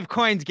 I've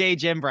coined gay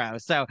gym bro,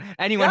 so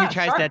anyone who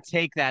tries to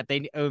take that,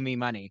 they owe me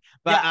money.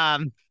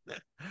 But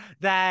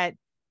that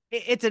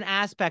it's an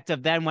aspect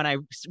of then when I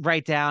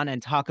write down and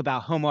talk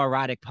about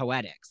homoerotic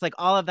poetics, like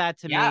all of that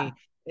to me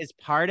is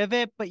part of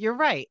it. But you're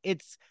right.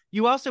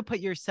 You also put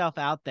yourself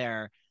out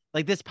there.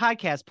 Like, this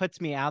podcast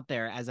puts me out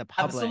there as a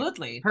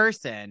public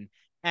person.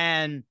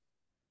 And,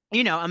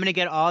 I'm going to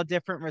get all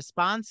different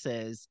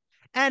responses.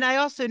 And I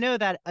also know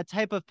that a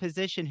type of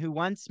position who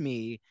wants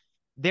me,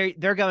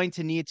 they're going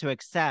to need to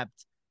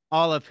accept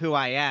all of who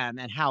I am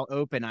and how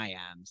open I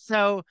am.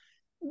 So,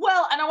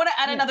 well, and I want to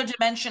add another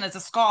dimension as a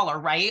scholar,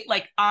 right?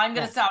 Like, I'm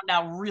going to sound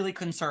now really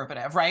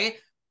conservative, right?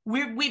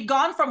 We've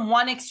gone from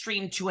one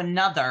extreme to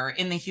another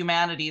in the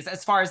humanities,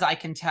 as far as I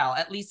can tell,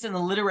 at least in the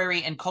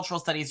literary and cultural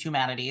studies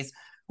humanities.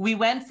 We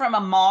went from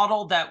a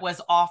model that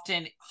was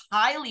often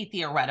highly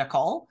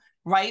theoretical,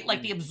 right?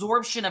 Like the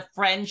absorption of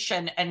French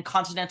and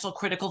continental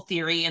critical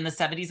theory in the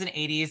 70s and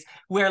 80s,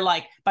 where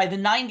like by the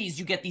 90s,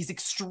 you get these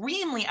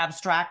extremely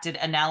abstracted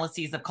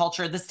analyses of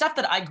culture, the stuff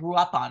that I grew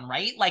up on,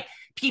 right? Like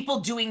people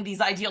doing these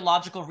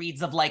ideological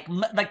reads of like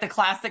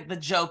the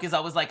joke is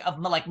always like of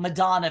like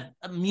Madonna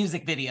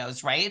music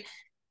videos, right?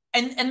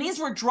 And these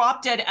were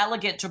drop dead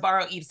elegant, to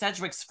borrow Eve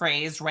Sedgwick's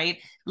phrase, right?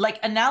 Like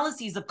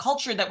analyses of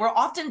culture that were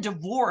often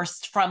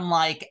divorced from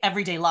like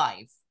everyday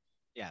life.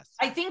 Yes.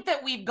 I think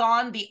that we've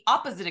gone the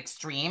opposite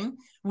extreme,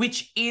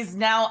 which is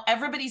now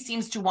everybody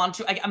seems to want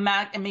to,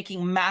 I'm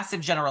making massive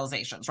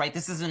generalizations, right?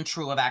 This isn't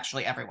true of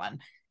actually everyone.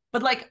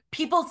 But like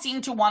people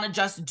seem to want to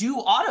just do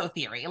auto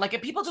theory. Like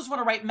if people just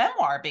want to write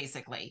memoir,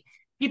 basically.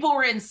 People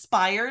were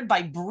inspired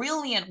by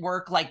brilliant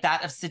work like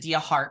that of Saidiya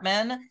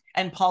Hartman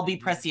and Paul B.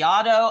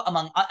 Preciado,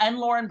 and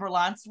Lauren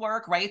Berlant's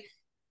work, right?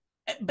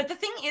 But the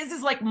thing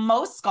is like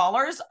most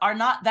scholars are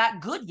not that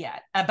good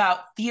yet about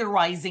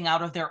theorizing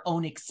out of their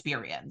own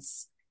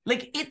experience.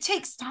 Like it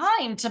takes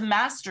time to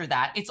master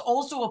that. It's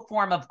also a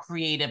form of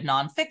creative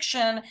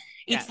nonfiction.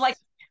 It's like,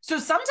 so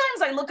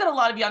sometimes I look at a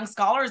lot of young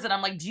scholars and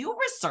I'm like, do you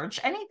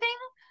research anything?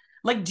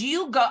 Like, do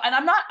you go, and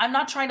I'm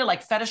not trying to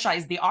like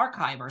fetishize the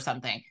archive or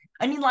something.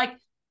 I mean, like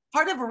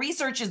part of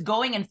research is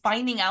going and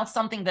finding out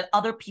something that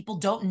other people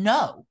don't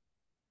know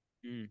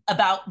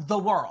about the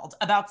world,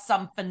 about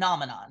some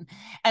phenomenon.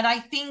 And I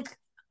think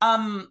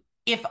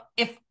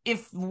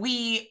if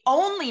we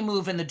only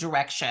move in the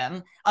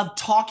direction of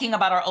talking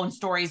about our own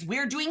stories,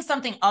 we're doing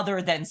something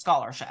other than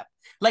scholarship.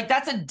 Like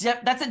that's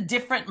a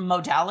different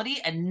modality,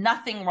 and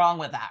nothing wrong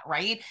with that,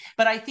 right?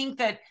 But I think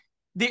that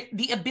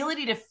the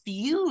ability to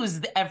fuse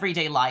the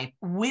everyday life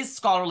with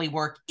scholarly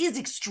work is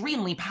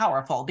extremely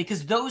powerful,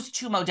 because those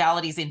two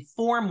modalities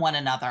inform one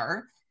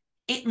another.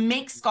 It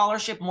makes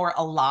scholarship more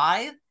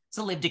alive. It's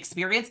a lived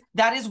experience.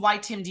 That is why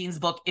Tim Dean's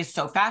book is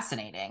so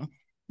fascinating,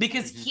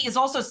 because he is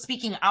also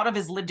speaking out of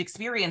his lived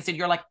experience. And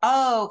you're like,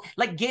 oh,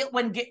 like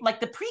like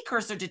the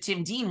precursor to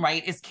Tim Dean,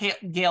 right, is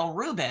Gail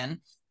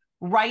Rubin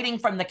writing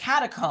from the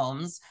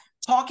catacombs,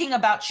 talking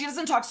about, she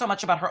doesn't talk so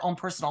much about her own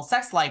personal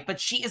sex life, but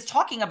she is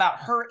talking about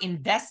her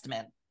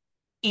investment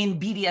in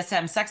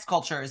BDSM sex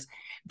cultures.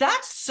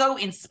 That's so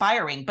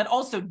inspiring, but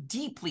also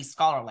deeply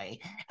scholarly.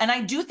 And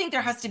I do think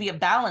there has to be a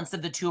balance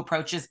of the two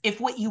approaches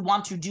if what you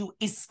want to do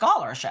is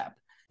scholarship.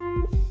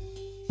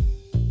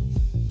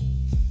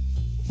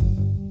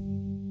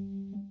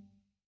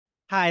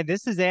 Hi,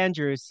 this is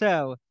Andrew.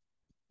 So,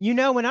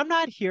 when I'm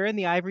not here in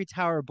the Ivory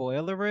Tower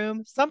Boiler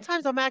Room,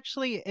 sometimes I'm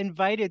actually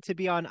invited to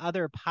be on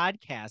other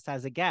podcasts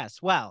as a guest.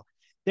 Well,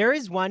 there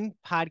is one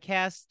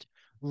podcast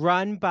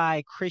run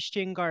by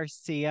Christian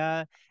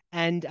Garcia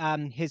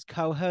and his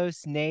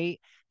co-host Nate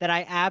that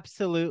I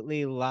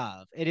absolutely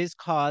love. It is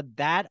called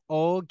That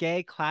Old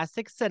Gay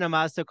Classic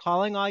Cinema. So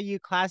calling all you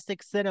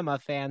classic cinema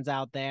fans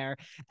out there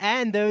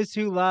and those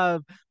who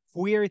love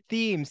queer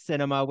theme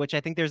cinema, which I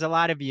think there's a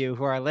lot of you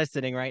who are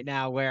listening right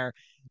now where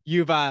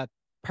you've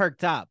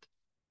perked up.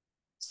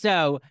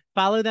 So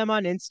follow them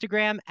on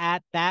Instagram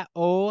at that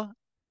OL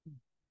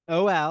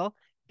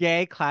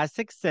Gay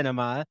Classic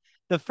Cinema.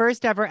 The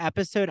first ever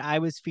episode I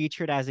was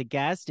featured as a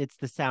guest. It's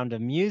The Sound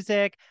of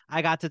Music.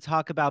 I got to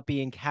talk about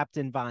being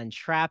Captain Von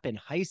Trapp in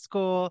high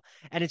school,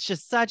 and it's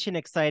just such an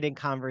exciting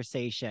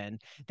conversation.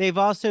 They've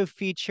also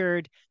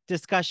featured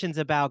discussions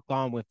about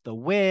Gone with the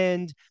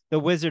Wind, The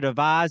Wizard of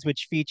Oz,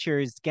 which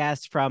features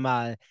guests from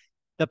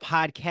the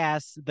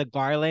podcast The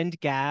Garland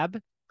Gab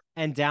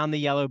and Down the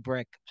Yellow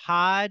Brick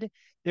Pod.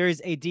 There's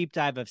a deep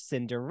dive of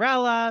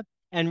Cinderella,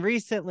 and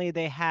recently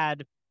they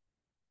had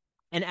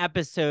an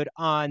episode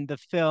on the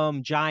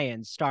film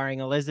Giants starring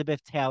Elizabeth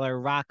Taylor,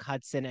 Rock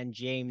Hudson, and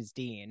James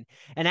Dean.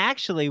 And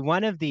actually,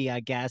 one of the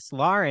guests,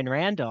 Lauren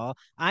Randall,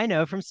 I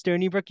know from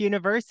Stony Brook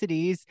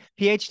University's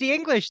PhD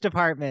English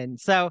department.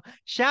 So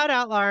shout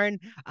out, Lauren.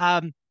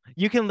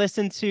 You can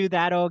listen to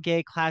That Old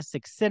Gay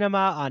Classic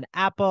Cinema on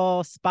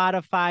Apple,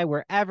 Spotify,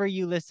 wherever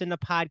you listen to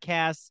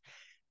podcasts.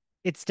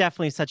 It's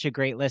definitely such a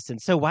great listen.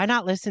 So why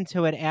not listen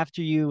to it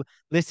after you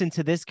listen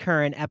to this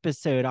current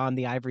episode on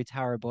the Ivory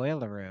Tower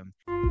Boiler Room?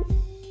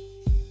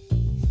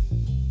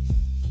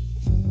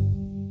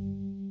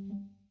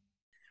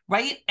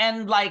 Right?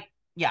 And like,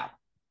 yeah.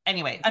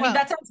 Anyway, I mean,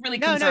 that sounds really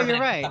conservative you're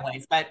right. in some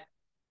ways, but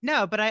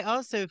no, but I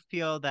also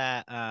feel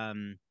that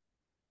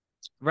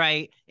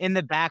right, in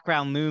the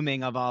background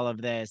looming of all of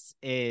this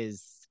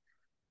is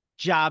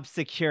job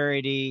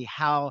security,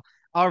 how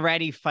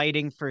already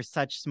fighting for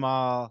such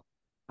small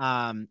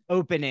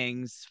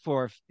openings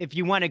for if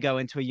you want to go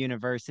into a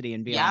university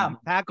and be on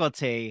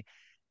faculty,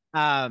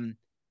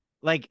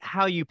 like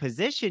how you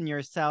position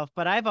yourself.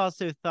 But I've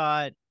also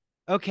thought,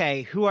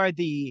 okay,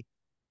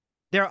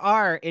 there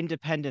are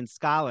independent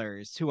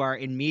scholars who are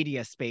in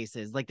media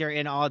spaces, like they're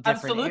in all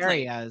different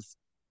areas.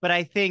 But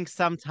I think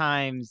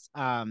sometimes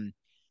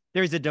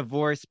there's a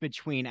divorce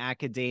between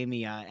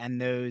academia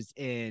and those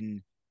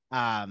in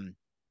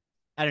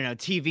I don't know,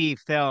 TV,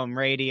 film,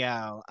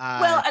 radio.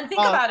 Well, and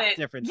think about it.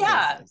 Different Spaces.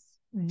 Yeah.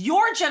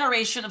 Your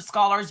generation of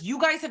scholars,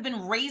 you guys have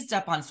been raised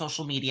up on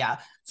social media.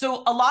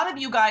 So a lot of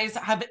you guys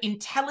have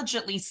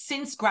intelligently,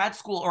 since grad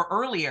school or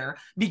earlier,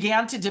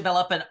 began to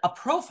develop a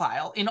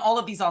profile in all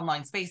of these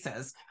online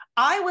spaces.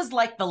 I was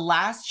like the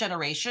last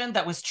generation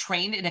that was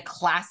trained in a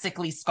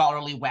classically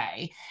scholarly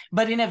way,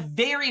 but in a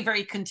very,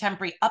 very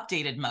contemporary,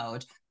 updated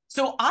mode.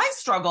 So I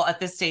struggle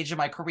at this stage of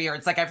my career.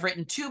 It's like I've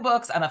written 2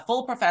 books. I'm a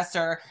full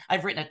professor.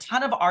 I've written a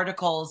ton of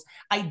articles.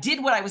 I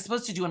did what I was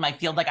supposed to do in my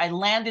field. Like I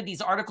landed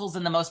these articles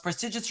in the most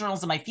prestigious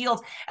journals in my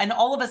field. And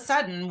all of a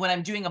sudden, when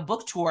I'm doing a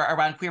book tour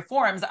around queer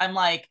forums, I'm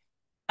like,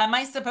 am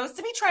I supposed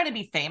to be trying to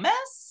be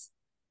famous?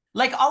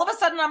 Like all of a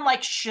sudden, I'm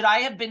like, should I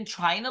have been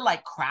trying to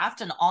like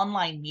craft an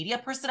online media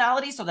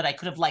personality so that I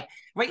could have like,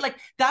 right? Like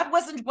that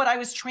wasn't what I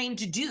was trained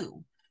to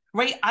do.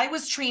 Right. I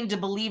was trained to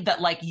believe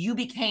that like you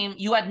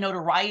had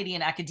notoriety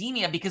in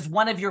academia because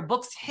one of your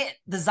books hit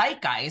the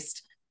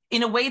zeitgeist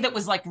in a way that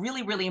was like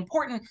really, really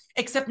important.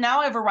 Except now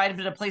I've arrived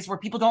at a place where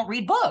people don't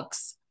read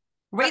books.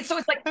 Right. So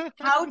it's like,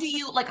 how do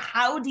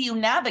you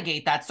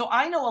navigate that? So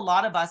I know a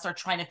lot of us are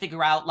trying to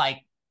figure out like,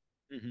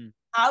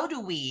 how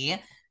do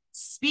we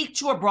speak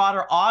to a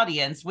broader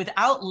audience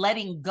without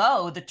letting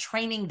go the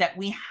training that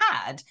we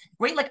had?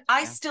 Right. Like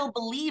I still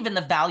believe in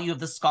the value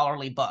of the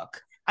scholarly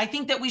book. I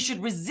think that we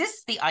should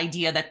resist the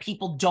idea that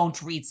people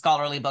don't read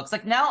scholarly books.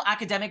 Like now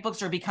academic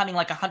books are becoming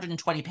like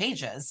 120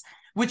 pages,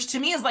 which to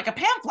me is like a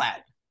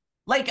pamphlet.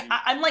 Like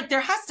I'm like, there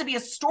has to be a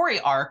story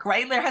arc,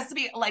 right? There has to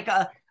be like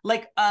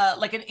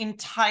an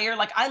entire,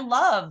 like I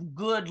love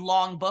good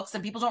long books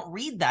and people don't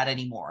read that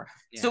anymore.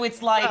 Yeah. So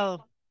it's like,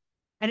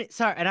 and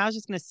I was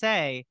just going to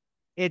say,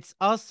 it's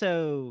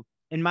also,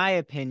 in my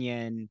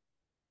opinion,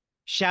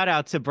 shout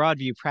out to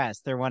Broadview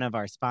Press. They're one of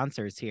our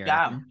sponsors here.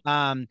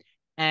 Yeah.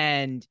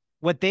 And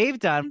what they've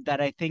done that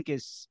I think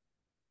is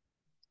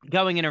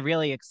going in a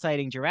really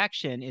exciting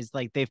direction is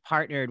like they've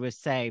partnered with,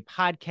 say,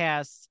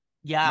 podcasts.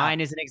 Yeah.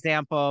 Mine is an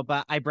example,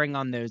 but I bring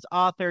on those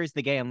authors.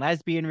 The Gay and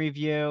Lesbian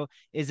Review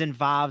is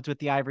involved with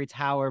the Ivory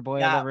Tower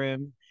Boiler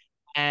Room.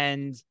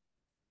 And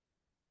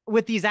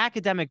with these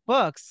academic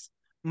books,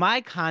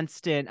 my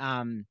constant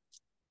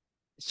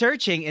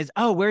searching is,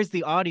 where's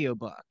the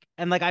audiobook?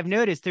 And like I've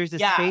noticed there's a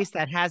Yeah. space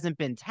that hasn't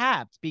been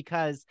tapped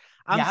because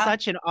I'm Yeah.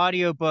 such an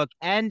audiobook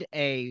and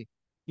a,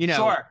 you know,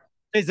 Sure.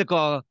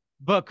 physical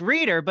book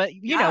reader. But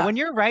Yeah. when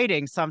you're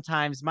writing,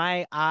 sometimes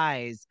my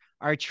eyes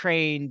are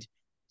trained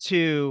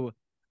to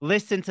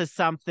listen to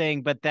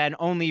something, but then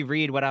only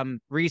read what I'm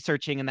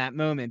researching in that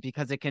moment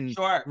because it can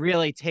Sure.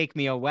 really take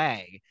me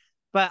away.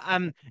 But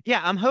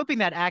yeah, I'm hoping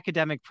that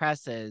academic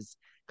presses,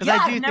 because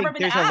Yeah. I I've do never think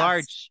been there's a asked.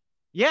 large,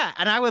 yeah,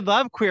 and I would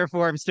love queer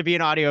forms to be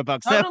an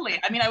audiobook. So Totally.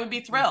 I mean, I would be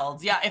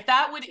thrilled. Yeah. If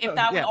that would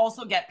yeah.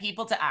 also get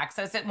people to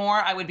access it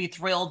more, I would be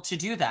thrilled to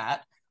do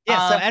that.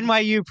 Yeah, so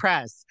NYU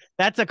Press.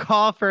 That's a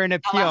call for an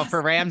appeal Alas.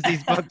 for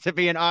Ramsey's book to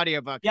be an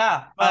audiobook.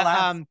 Yeah. But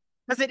Alas.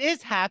 because it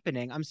is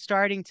happening, I'm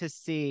starting to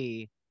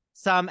see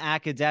some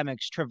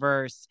academics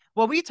traverse.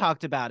 Well, we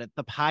talked about it,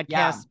 the podcast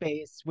Yeah.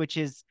 space, which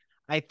is,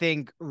 I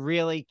think,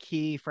 really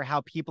key for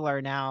how people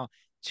are now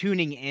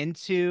tuning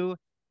into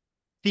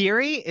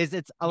theory. Is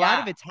it's a lot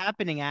Yeah. of it's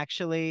happening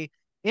actually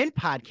in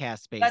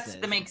podcast That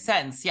spaces makes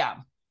sense. Yeah.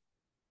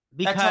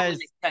 That totally because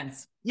makes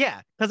sense.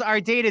 yeah, because our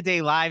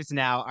day-to-day lives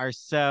now are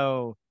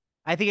so,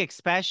 I think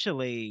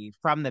especially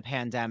from the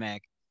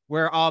pandemic,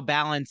 we're all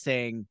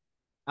balancing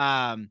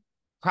um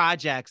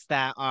projects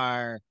that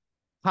are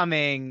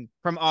coming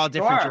from all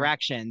different Sure.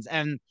 directions.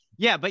 And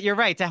yeah, but you're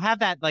right, to have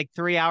that like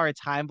 3-hour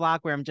time block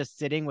where I'm just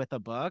sitting with a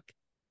book.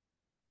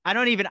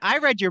 I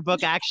read your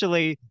book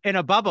actually in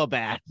a bubble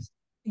bath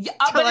Yeah, to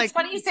but it's like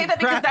funny you say that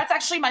because prep. that's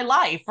actually my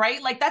life,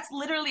 right? Like that's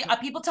literally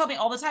people tell me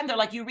all the time. They're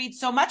like, "You read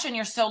so much and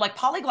you're so like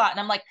polyglot," and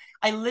I'm like,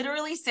 I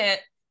literally sit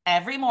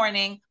every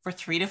morning for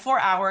 3 to 4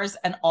 hours,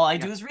 and all I Yeah.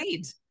 do is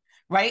read,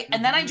 right?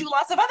 And then I Mhm. do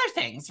lots of other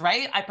things,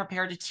 right? I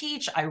prepare to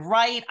teach, I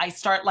write, I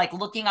start like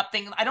looking up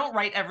things. I don't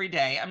write every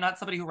day. I'm not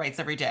somebody who writes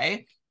every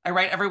day. I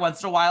write every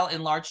once in a while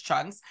in large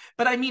chunks,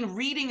 but I mean,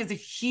 reading is a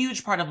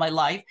huge part of my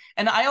life,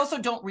 and I also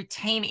don't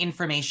retain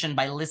information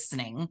by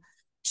listening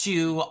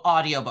to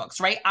audiobooks,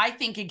 right? I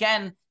think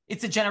again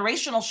it's a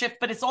generational shift,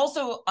 but it's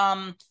also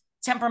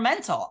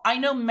temperamental. I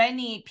know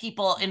many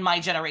people in my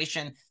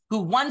generation who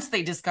once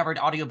they discovered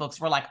audiobooks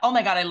were like, oh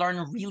my God, I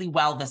learn really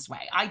well this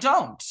way. I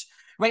don't,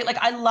 right? Like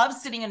I love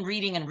sitting and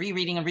reading and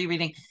rereading and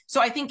rereading.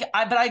 So I think,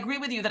 but I agree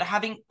with you that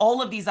having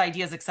all of these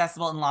ideas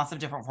accessible in lots of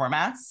different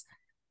formats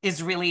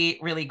is really,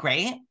 really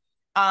great.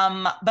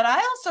 But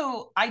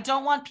I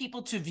don't want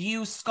people to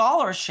view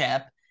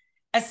scholarship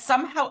as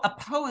somehow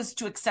opposed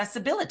to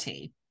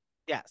accessibility.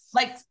 Yes.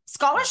 Like Yes.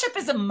 scholarship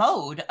is a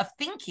mode of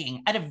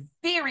thinking at a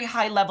very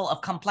high level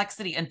of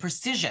complexity and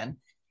precision.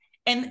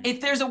 And if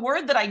there's a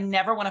word that I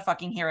never want to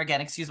fucking hear again,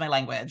 excuse my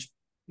language,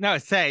 No,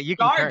 say you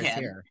can curse jargon.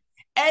 here.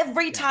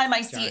 Every time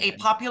Yes, I see a jargon.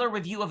 popular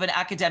review of an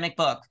academic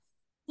book,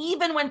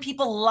 even when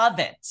people love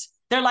it,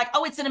 they're like,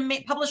 oh, it's an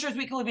amazing, Publishers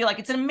Weekly would be like,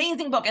 it's an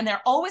amazing book. And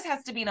there always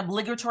has to be an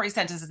obligatory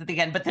sentence at the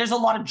end, but there's a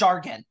lot of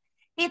jargon.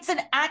 It's an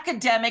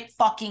academic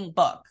fucking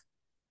book.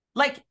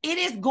 Like it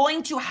is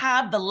going to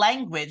have the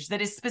language that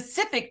is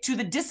specific to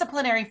the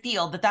disciplinary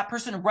field that that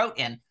person wrote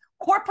in.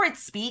 Corporate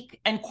speak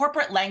and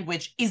corporate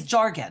language is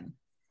jargon.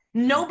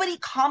 Mhm. Nobody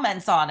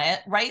comments on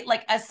it, right?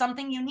 Like as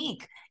something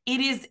unique.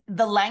 It is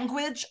the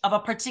language of a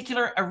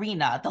particular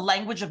arena. The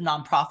language of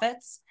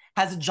nonprofits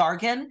has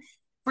jargon.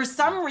 For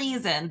some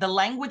reason, the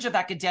language of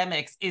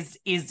academics is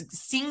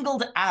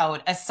singled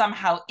out as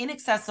somehow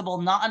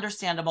inaccessible, not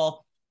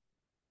understandable.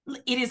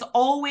 It is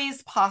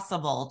always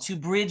possible to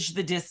bridge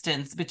the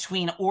distance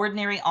between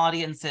ordinary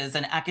audiences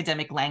and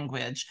academic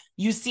language.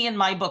 You see in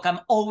my book, I'm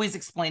always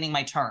explaining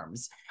my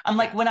terms. I'm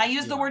like, Yes, when I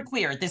use you the are. word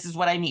queer, this is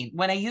what I mean.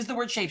 When I use the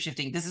word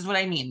shapeshifting, this is what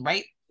I mean,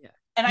 right? Yeah.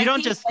 And You I don't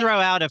think just like, throw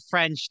out a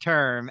French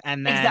term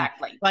and then,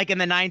 exactly. like in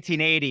the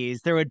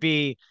 1980s, there would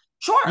be,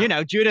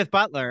 Sure. Judith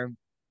Butler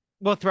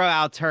will throw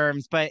out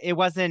terms, but it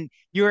wasn't,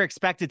 you were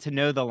expected to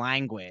know the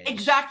language.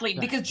 Exactly,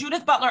 because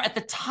Judith Butler at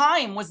the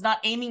time was not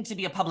aiming to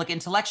be a public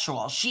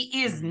intellectual.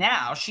 She is Mhm.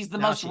 now. She's the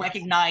Now most she is.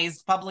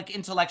 recognized public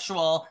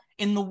intellectual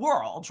in the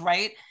world,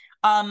 right?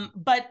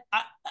 But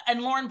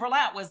and Lauren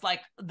Berlant was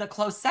like the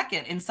close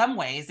second in some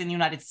ways in the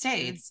United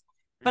States.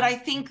 But Mhm. I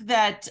think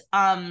that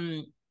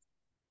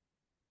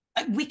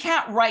we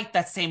can't write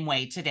that same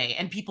way today,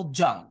 and people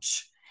don't.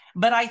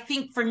 But I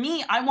think for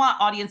me, I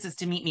want audiences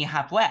to meet me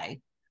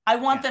halfway. I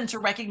want them Yes. to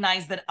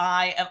recognize that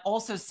I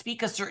also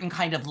speak a certain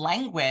kind of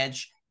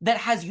language that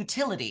has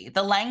utility.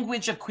 The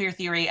language of queer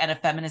theory and of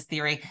feminist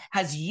theory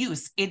has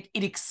use. It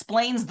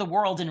explains the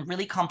world in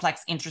really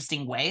complex,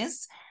 interesting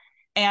ways.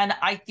 And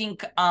I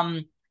think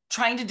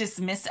trying to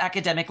dismiss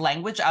academic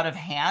language out of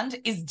hand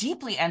is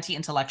deeply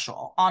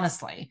anti-intellectual,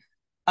 honestly.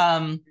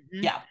 Mhm.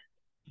 Yeah.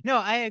 No,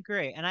 I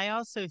agree. And I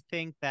also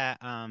think that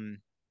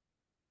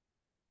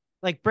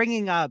like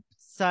bringing up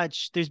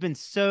there's been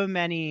so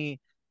many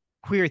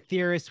queer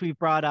theorists we've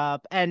brought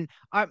up, and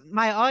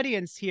my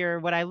audience here,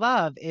 what I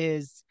love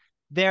is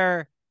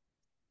they're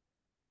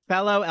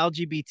fellow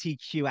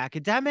LGBTQ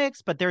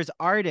academics, but there's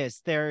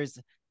artists, there's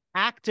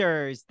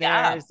actors,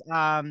 Yeah.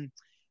 there's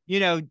you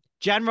know,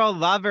 general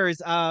lovers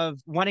of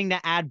wanting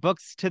to add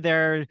books to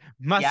their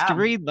must Yeah.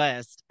 read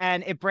list,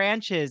 and it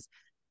branches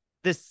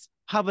this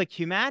public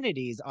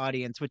humanities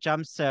audience, which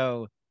I'm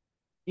so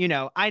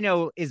I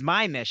know is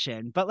my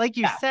mission. But like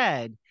you Yeah.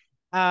 said,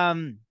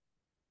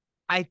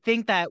 I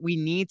think that we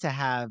need to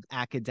have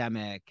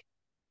academic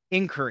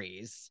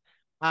inquiries.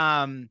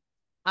 Um,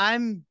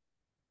 I'm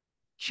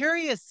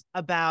curious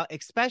about,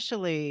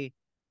 especially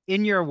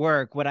in your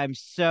work, what I'm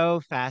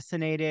so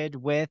fascinated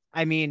with.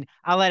 I mean,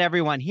 I'll let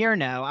everyone here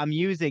know I'm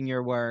using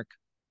your work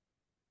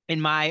in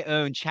my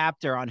own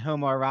chapter on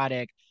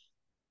homoerotic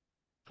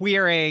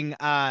queering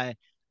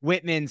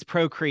Whitman's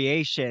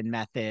procreation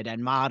method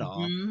and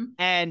model. Mhm.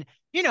 And,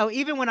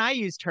 even when I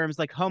use terms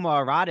like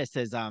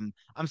homoeroticism,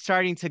 I'm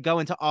starting to go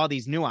into all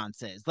these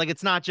nuances. Like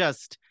it's not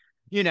just,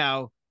 you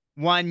know,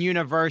 one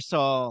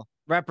universal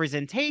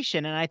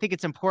representation. And I think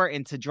it's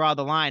important to draw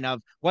the line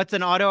of what's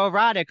an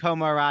autoerotic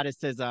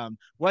homoeroticism,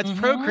 what's Mhm.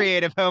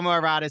 procreative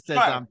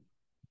homoeroticism. Sure.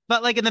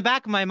 But like in the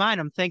back of my mind,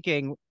 I'm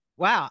thinking,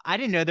 wow, I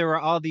didn't know there were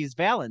all these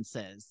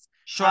valences.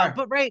 Sure.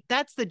 But right,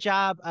 that's the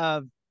job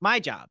of my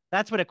job.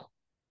 That's what a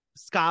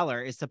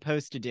scholar is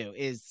supposed to do,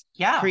 is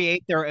Yeah.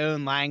 create their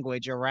own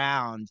language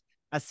around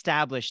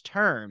established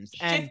terms.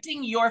 And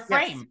Shifting your yes,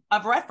 frame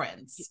of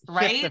reference, shift the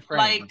right? Like,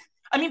 frame.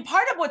 I mean,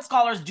 part of what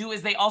scholars do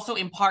is they also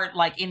impart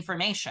like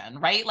information,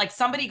 right? Like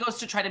somebody goes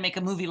to try to make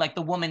a movie like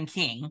The Woman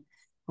King,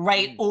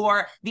 right? Mhm.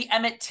 Or the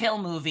Emmett Till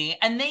movie,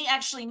 and they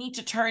actually need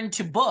to turn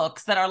to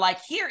books that are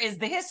like, here is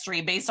the history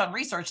based on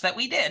research that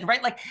we did,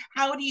 right? Like,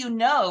 how do you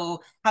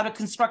know how to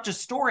construct a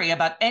story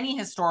about any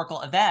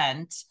historical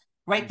event?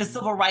 Right, the Mhm.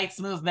 civil rights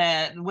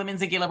movement,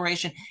 women's and gay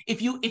liberation,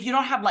 if you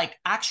don't have like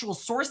actual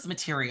source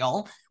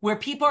material where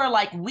people are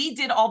like, we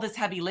did all this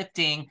heavy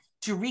lifting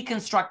to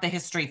reconstruct the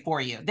history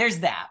for you. There's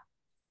that.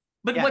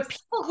 But what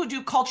Yes. people who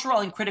do cultural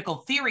and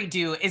critical theory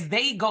do is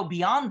they go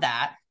beyond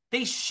that.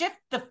 They shift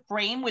the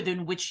frame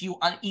within which you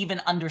even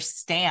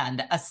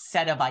understand a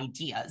set of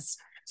ideas.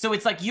 So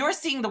it's like you're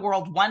seeing the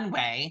world one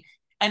way,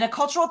 and a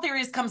cultural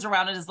theorist comes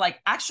around and is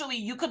like, actually,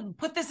 you could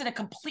put this in a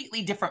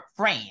completely different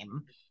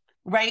frame,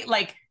 right?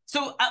 Like,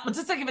 so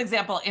just to give an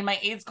example, in my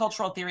AIDS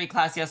cultural theory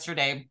class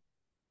yesterday,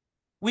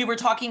 we were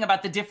talking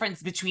about the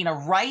difference between a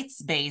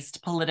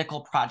rights-based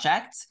political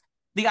project,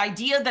 the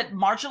idea that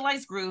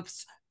marginalized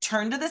groups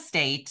turn to the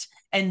state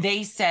and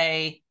they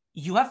say,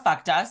 you have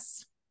fucked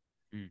us.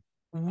 Mm.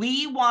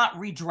 We want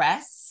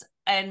redress.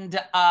 And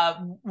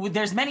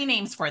there's many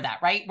names for that,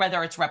 right?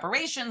 Whether it's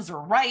reparations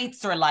or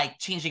rights or like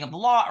changing of the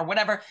law or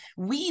whatever.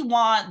 We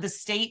want the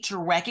state to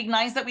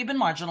recognize that we've been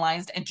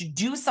marginalized and to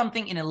do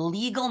something in a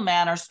legal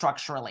manner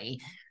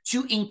structurally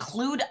to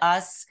include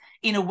us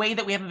in a way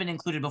that we haven't been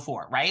included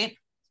before, right?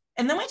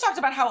 And then we talked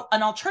about how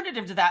an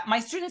alternative to that, my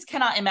students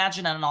cannot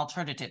imagine an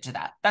alternative to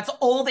that. That's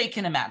all they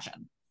can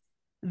imagine.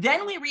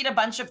 Then we read a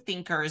bunch of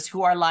thinkers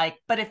who are like,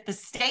 but if the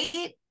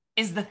state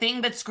is the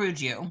thing that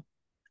screwed you,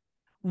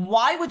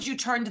 why would you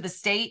turn to the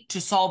state to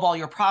solve all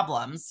your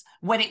problems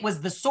when it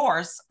was the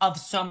source of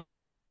so many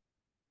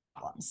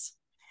problems?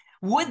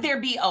 Would Mm. there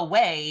be a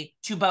way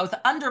to both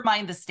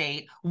undermine the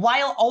state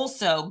while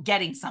also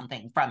getting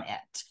something from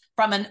it,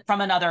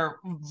 from another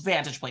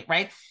vantage point,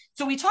 right?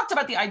 So we talked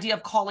about the idea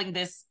of calling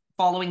this,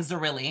 following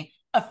Zerilli,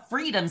 a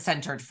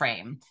freedom-centered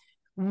frame.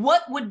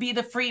 What would be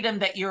the freedom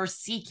that you're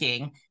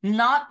seeking?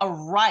 Not a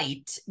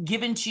right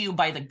given to you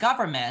by the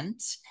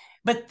government,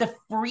 but the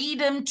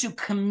freedom to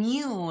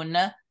commune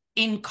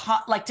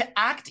like to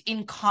act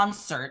in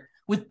concert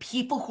with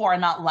people who are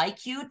not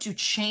like you to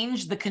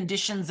change the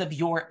conditions of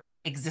your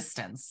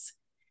existence.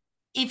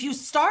 If you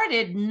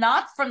started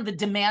not from the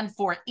demand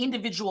for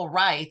individual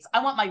rights,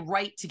 I want my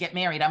right to get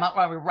married, I want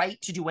my right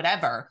to do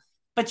whatever,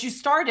 but you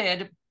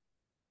started,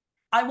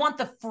 I want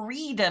the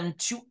freedom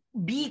to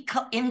be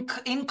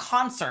in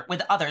concert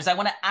with others. I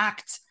want to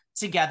act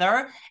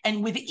together.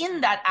 And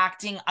within that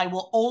acting, I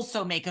will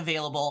also make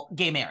available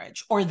gay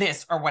marriage or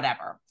this or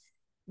whatever.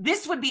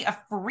 This would be a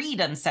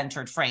freedom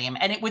centered frame,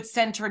 and it would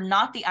center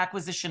not the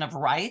acquisition of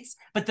rights,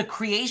 but the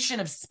creation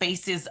of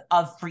spaces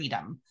of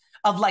freedom,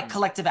 of like Mm.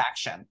 collective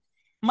action.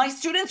 My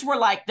students were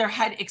like, their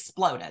head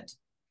exploded.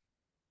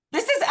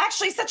 This is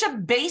actually such a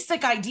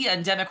basic idea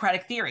in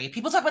democratic theory.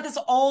 People talk about this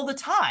all the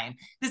time.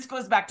 This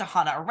goes back to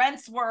Hannah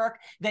Arendt's work.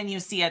 Then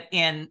you see it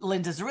in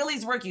Linda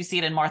Zerilli's work. You see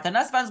it in Martha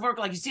Nussbaum's work.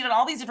 Like you see it in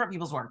all these different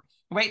people's work,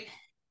 right?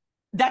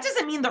 That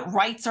doesn't mean that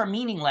rights are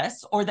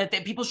meaningless or that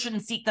people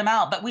shouldn't seek them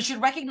out, but we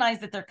should recognize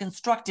that they're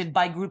constructed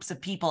by groups of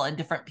people in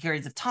different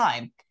periods of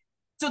time.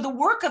 So the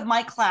work of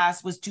my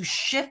class was to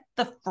shift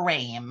the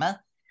frame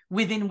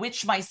within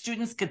which my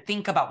students could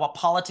think about what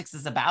politics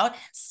is about.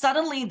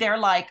 Suddenly they're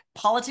like,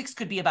 politics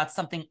could be about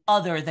something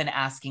other than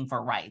asking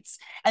for rights.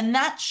 And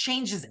that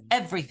changes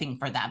everything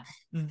for them.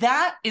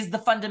 That is the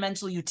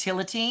fundamental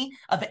utility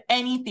of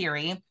any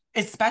theory,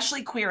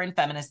 especially queer and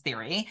feminist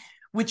theory,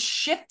 which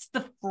shifts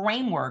the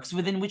frameworks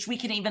within which we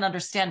can even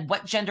understand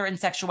what gender and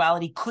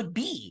sexuality could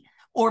be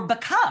or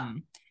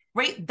become,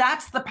 right?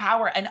 That's the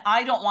power. And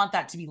I don't want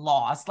that to be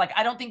lost. Like,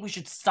 I don't think we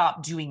should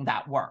stop doing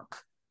that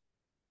work.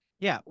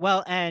 Yeah,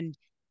 well, and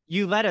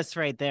you led us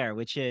right there,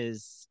 which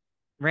is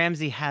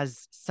Ramzi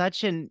has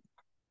such an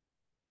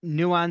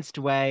nuanced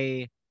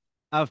way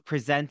of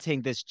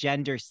presenting this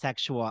gender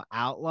sexual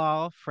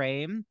outlaw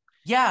frame.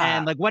 Yeah.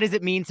 And like, what does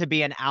it mean to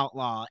be an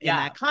outlaw in Yeah.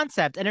 that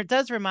concept? And it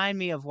does remind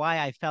me of why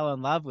I fell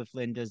in love with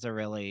Linda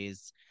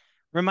Zarrilli's.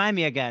 Remind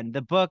me again,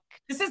 the book.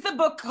 This is the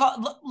book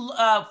called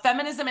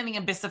Feminism and the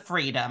Abyss of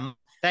Freedom,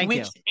 Thank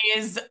which you.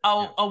 is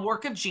Yeah. a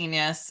work of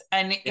genius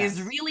and is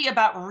Yes. really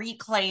about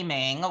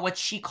reclaiming what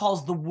she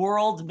calls the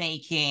world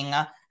making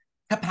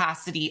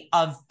capacity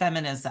of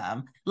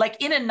feminism. Like,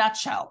 in a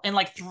nutshell, in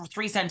like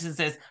three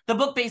sentences, the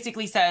book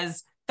basically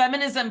says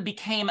feminism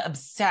became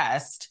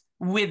obsessed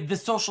with the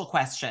social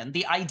question,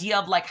 the idea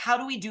of like, how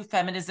do we do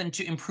feminism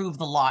to improve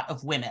the lot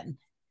of women?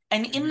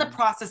 And in the Mm-hmm.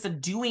 process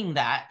of doing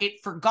that,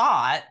 it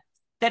forgot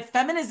that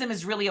feminism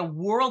is really a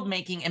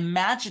world-making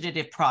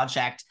imaginative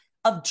project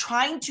of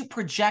trying to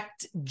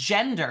project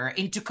gender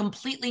into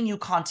completely new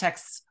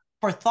contexts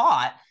for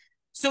thought,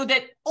 so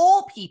that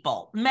all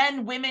people,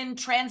 men, women,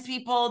 trans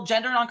people,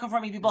 gender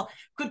nonconforming people,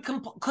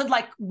 could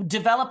like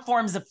develop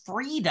forms of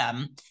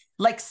freedom,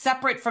 like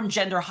separate from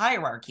gender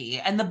hierarchy.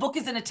 And the book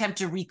is an attempt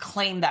to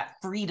reclaim that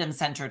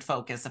freedom-centered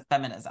focus of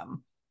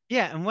feminism.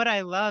 Yeah, and what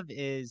I love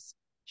is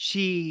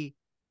she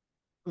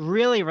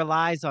really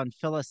relies on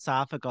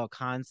philosophical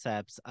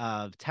concepts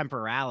of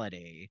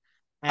temporality,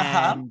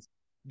 Uh-huh. and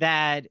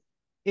that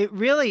it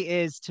really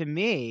is, to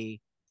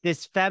me,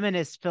 this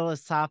feminist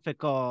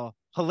philosophical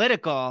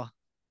political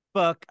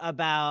book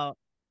about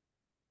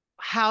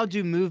how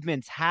do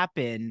movements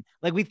happen.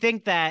 Like, we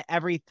think that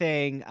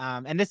everything,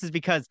 and this is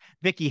because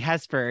Vicky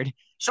Hesford,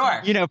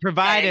 Sure. Yeah, yeah,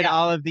 provided yeah.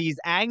 all of these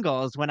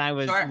angles when I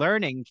was Sure.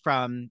 learning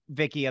from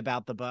Vicky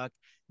about the book,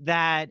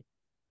 that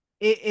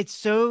it's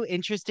so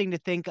interesting to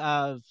think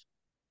of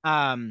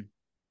um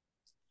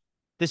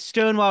the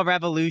Stonewall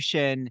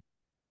Revolution.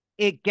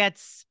 It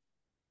gets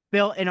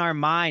built in our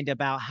mind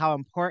about how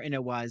important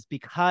it was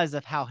because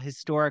of how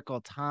historical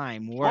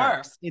time Sure.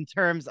 works in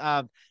terms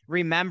of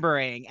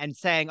remembering and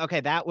saying, okay,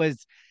 that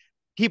was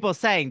people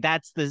saying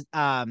that's the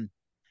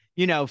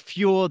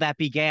fuel that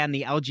began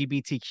the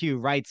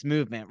LGBTQ rights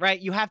movement,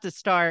 right? You have to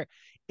start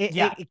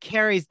Yeah. it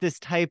carries this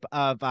type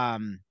of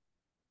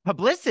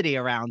publicity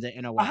around it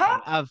in a Uh-huh.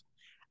 way of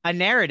a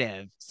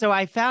narrative. So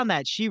I found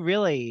that she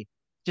really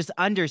just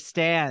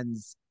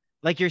understands,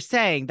 like you're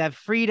saying, that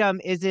freedom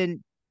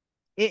isn't,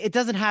 it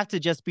doesn't have to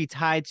just be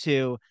tied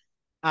to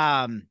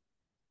um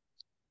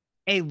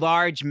a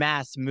large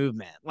mass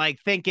movement. Like,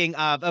 thinking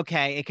of,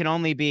 okay, it can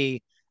only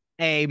be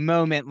a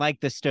moment like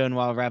the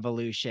Stonewall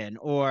Revolution,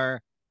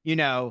 or, you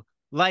know,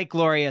 like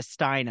Gloria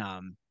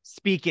Steinem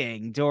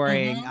speaking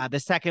during Mm-hmm. the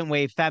second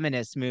wave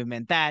feminist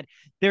movement, that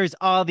there's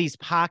all these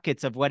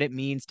pockets of what it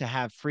means to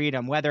have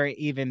freedom, whether it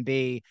even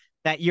be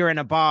that you're in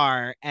a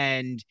bar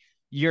and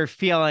you're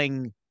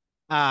feeling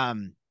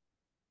um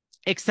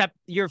except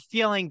you're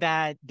feeling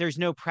that there's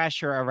no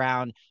pressure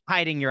around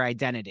hiding your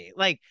identity,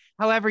 like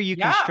however you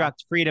Yeah.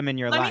 construct freedom in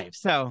your let me life.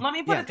 So let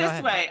me put yeah, it go this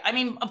ahead. way. I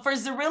mean, for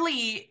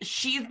Zerilli,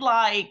 she's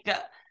like,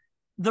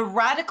 the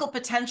radical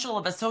potential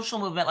of a social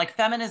movement like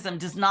feminism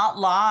does not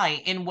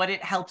lie in what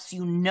it helps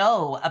you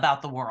know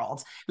about the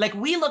world. Like,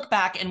 we look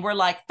back and we're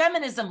like,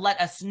 feminism let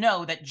us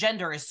know that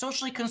gender is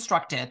socially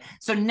constructed,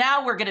 so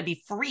now we're going to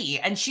be free.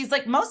 And she's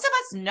like, most of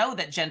us know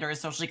that gender is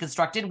socially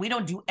constructed. We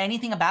don't do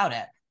anything about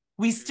it.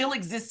 We still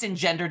exist in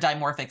gender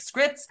dimorphic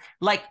scripts.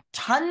 Like,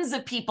 tons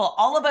of people,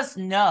 all of us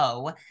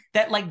know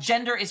that like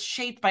gender is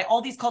shaped by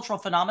all these cultural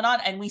phenomenon,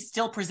 and we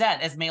still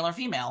present as male or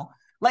female,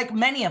 like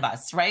many of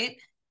us, right?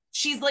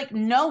 She's like,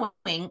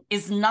 knowing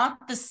is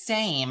not the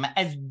same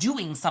as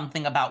doing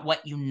something about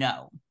what you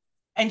know.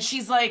 And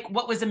she's like,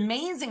 what was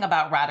amazing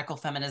about radical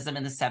feminism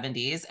in the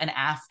 70s and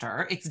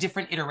after its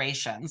different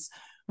iterations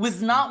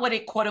was not what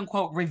it quote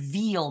unquote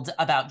revealed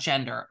about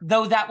gender,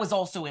 though that was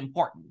also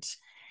important.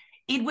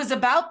 It was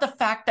about the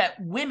fact that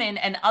women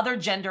and other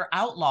gender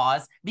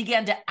outlaws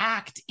began to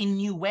act in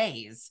new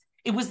ways.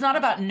 It was not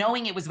about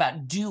knowing, it was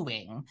about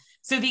doing.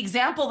 So the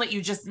example that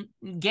you just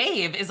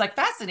gave is like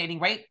fascinating,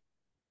 right?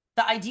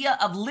 The idea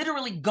of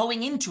literally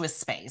going into a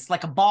space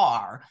like a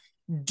bar,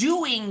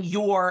 doing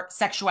your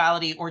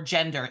sexuality or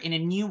gender in a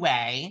new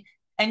way,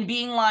 and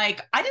being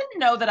like, I didn't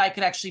know that I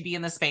could actually be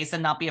in this space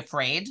and not be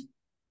afraid.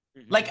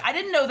 Like, Mm-hmm. I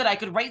didn't know that I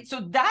could write.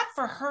 So that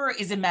for her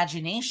is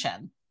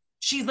imagination.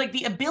 She's like,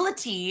 the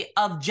ability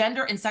of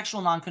gender and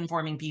sexual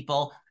nonconforming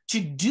people to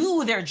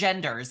do their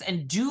genders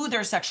and do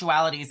their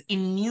sexualities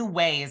in new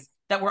ways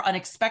that were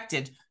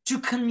unexpected, to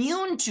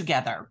commune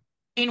together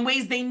in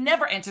ways they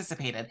never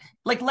anticipated.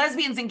 Like,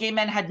 lesbians and gay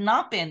men had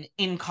not been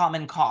in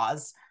common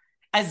cause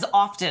as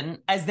often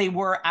as they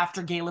were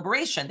after gay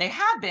liberation. They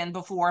had been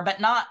before, but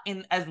not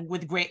in as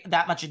with great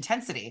that much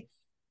intensity.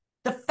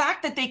 The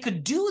fact that they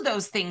could do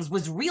those things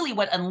was really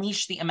what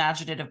unleashed the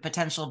imaginative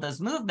potential of those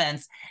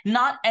movements,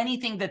 not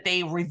anything that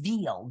they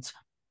revealed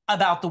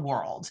about the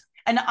world.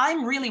 And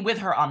I'm really with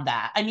her on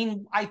that. I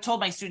mean, I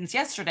told my students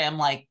yesterday, I'm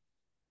like,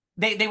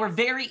 they were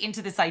very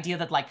into this idea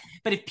that like,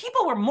 but if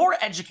people were more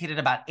educated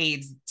about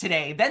AIDS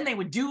today, then they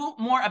would do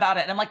more about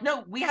it. And I'm like,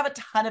 no, we have a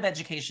ton of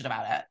education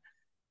about it,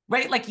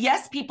 right? Like,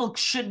 yes, people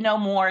should know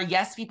more.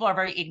 Yes, people are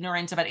very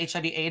ignorant about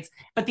HIV AIDS,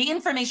 but the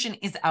information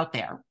is out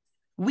there.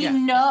 We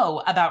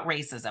know about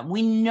racism.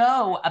 We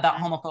know about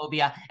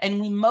homophobia, and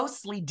we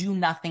mostly do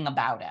nothing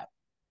about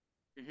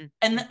it.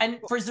 And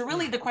for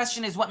Zerilli, the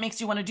question is, what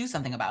makes you want to do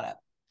something about it?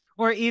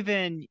 Or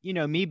even,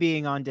 me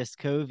being on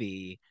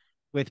Discovery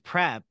with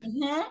PrEP,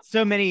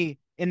 so many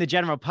in the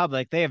general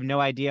public, they have no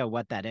idea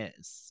what that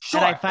is.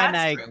 Sure, and I find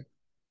that's true.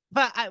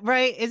 But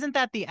right, isn't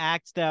that the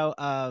act though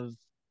of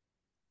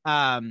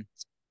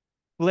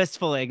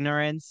blissful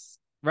ignorance,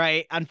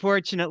 right?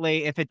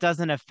 Unfortunately, if it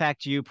doesn't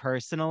affect you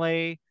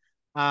personally,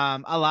 a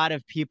lot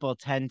of people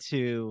tend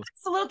to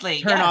Absolutely.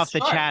 turn Yes, off the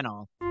sure.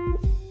 channel.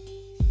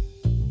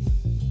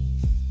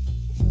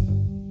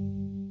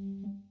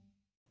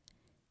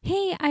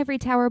 Hey, Ivory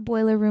Tower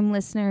Boiler Room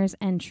listeners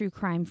and true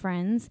crime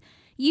friends.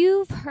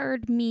 You've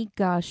heard me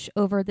gush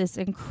over this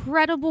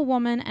incredible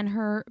woman and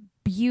her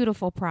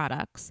beautiful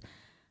products.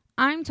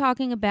 I'm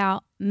talking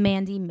about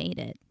Mandy Made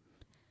It.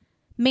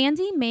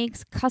 Mandy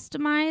makes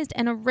customized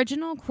and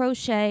original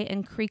crochet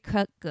and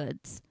pre-cut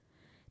goods.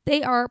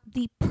 They are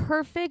the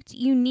perfect,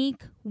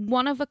 unique,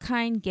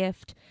 one-of-a-kind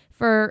gift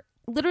for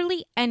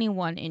literally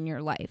anyone in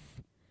your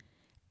life.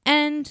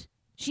 And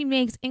she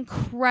makes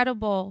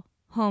incredible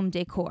home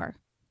decor.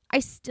 I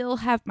still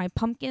have my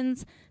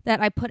pumpkins that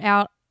I put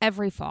out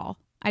every fall.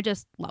 I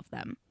just love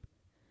them.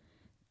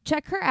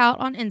 Check her out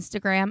on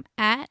Instagram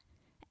at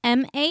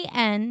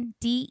MANDEE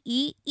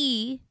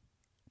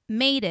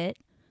Made It,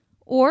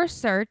 or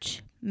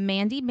search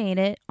Mandy Made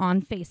It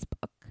on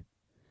Facebook.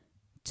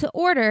 To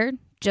order,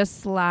 just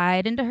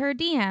slide into her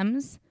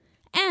DMs,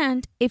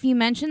 and if you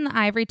mention the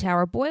Ivory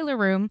Tower Boiler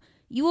Room,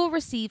 you will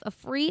receive a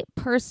free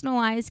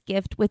personalized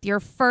gift with your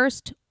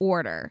first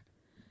order.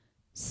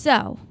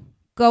 So,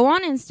 go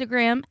on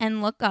Instagram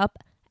and look up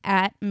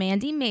at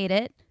Mandy Made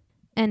It,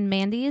 and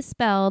Mandy is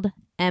spelled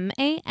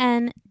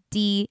MANDEE.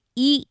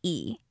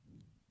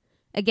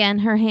 Again,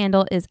 her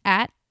handle is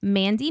at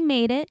Mandy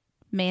Made It,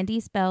 Mandy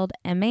spelled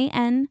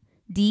MANDEE,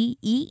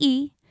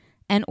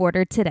 and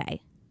order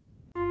today.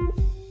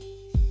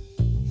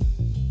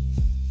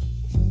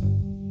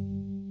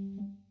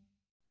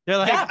 They're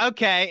like,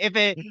 okay, if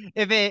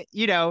it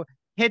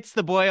hits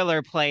the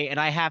boilerplate and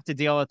I have to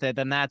deal with it,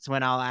 then that's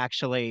when I'll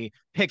actually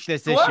pick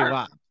this issue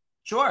up.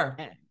 Sure.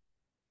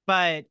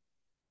 But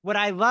what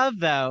I love,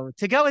 though,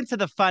 to go into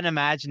the fun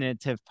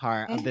imaginative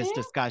part of this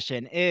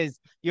discussion, is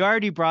you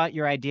already brought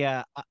your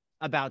idea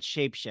about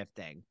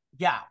shape-shifting.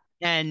 Yeah.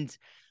 And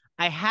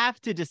I have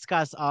to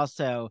discuss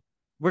also,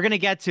 we're going to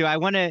get to, I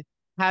want to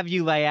have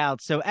you lay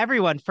out. So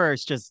everyone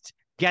first just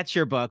gets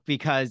your book,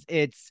 because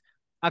it's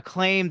a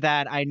claim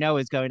that I know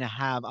is going to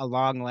have a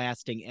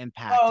long-lasting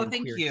impact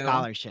in queer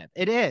scholarship.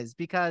 It is,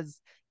 because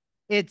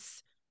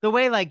it's the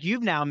way, like,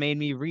 you've now made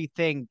me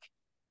rethink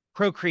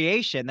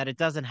procreation, that it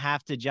doesn't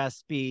have to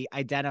just be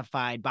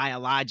identified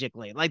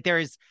biologically. Like,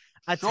 there's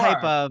a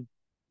type of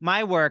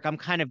my work, I'm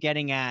kind of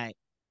getting at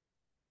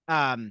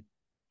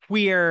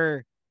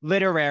queer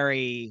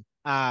literary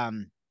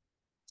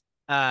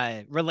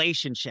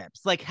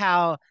relationships, like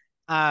how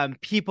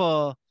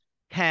people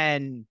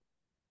can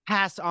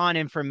pass on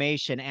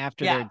information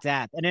after their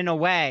death. And in a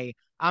way,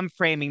 I'm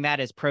framing that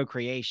as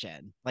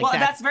procreation. Like, well,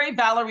 that's very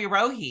Valerie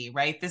Rohe,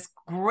 right? This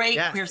great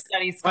queer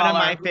studies scholar,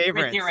 one of my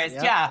favorites. Theorist,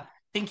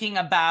 thinking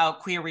about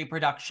queer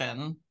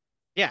reproduction.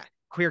 Yeah,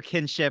 queer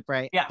kinship,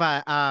 right? Yeah.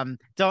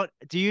 But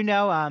do you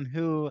know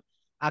who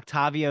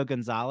Octavio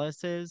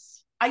Gonzalez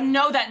is? I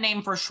know that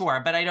name for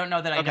sure, but I don't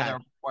know that I know their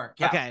work.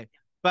 Yeah. Okay.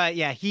 But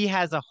yeah, he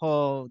has a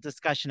whole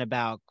discussion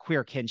about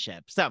queer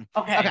kinship. So,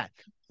 okay. I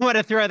want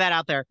to throw that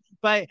out there.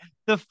 But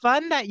the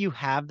fun that you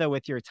have, though,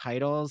 with your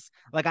titles,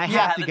 like, I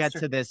have to get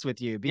to this with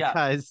you,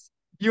 because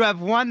you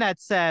have one that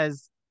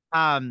says,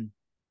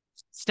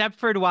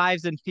 Stepford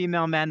Wives and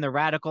Female Men, the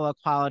Radical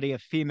Equality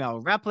of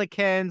Female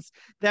Replicants.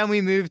 Then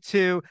we move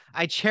to,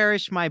 I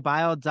cherish my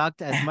bile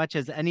duct as much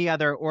as any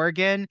other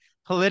organ.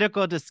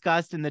 Political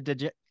disgust in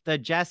the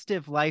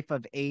digestive life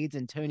of AIDS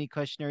and Tony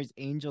Kushner's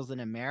Angels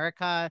in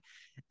America.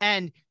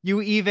 And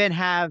you even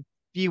have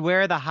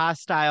Beware the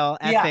Hostile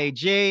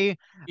FAG,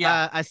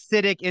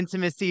 Acidic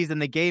Intimacies in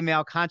the Gay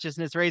Male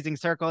Consciousness Raising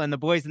Circle, and The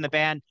Boys in the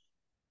Band.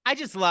 I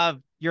just love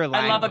your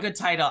language. I love a good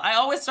title. I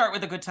always start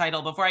with a good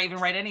title before I even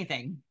write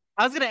anything.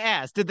 I was going to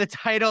ask, did the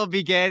title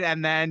begin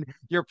and then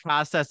your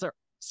process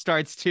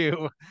starts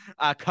to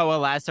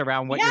coalesce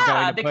around what you're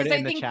going to put in the chapter?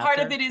 Yeah, because I think part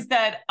of it is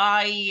that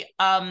I,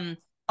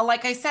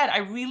 like I said, I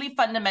really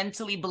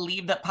fundamentally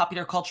believe that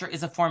popular culture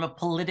is a form of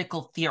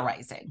political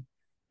theorizing.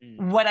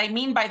 What I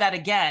mean by that,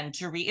 again,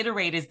 to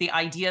reiterate, is the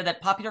idea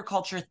that popular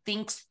culture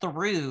thinks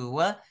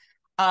through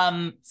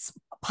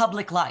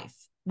public life.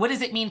 What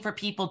does it mean for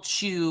people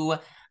to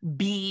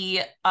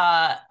be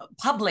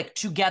public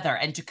together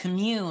and to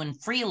commune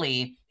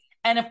freely?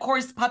 And of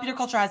course, popular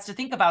culture has to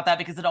think about that,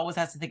 because it always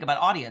has to think about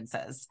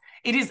audiences.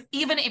 It is,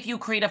 even if you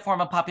create a form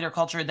of popular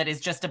culture that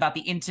is just about the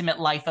intimate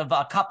life of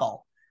a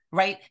couple,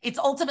 right? It's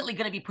ultimately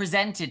going to be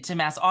presented to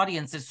mass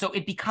audiences, so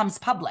it becomes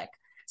public.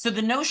 So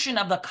the notion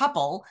of the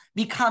couple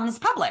becomes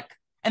public,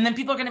 and then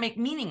people are going to make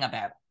meaning of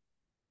it.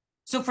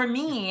 So for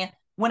me,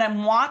 when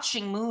I'm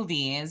watching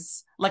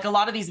movies, like a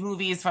lot of these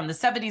movies from the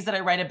 70s that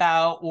I write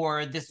about,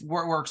 or this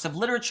works of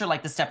literature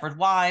like the Stepford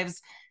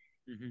Wives,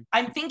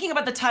 I'm thinking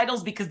about the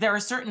titles because there are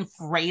certain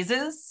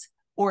phrases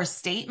or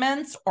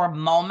statements or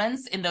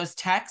moments in those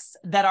texts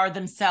that are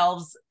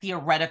themselves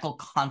theoretical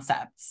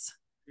concepts.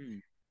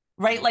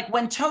 Right? Like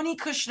when Tony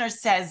Kushner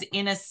says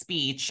in a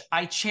speech,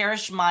 I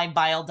cherish my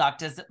bile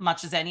duct as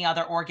much as any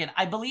other organ.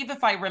 I believe,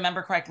 if I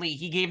remember correctly,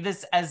 he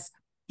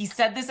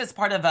said this as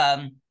part of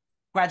a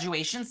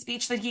graduation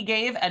speech that he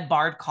gave at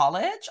Bard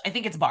College. I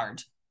think it's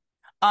Bard.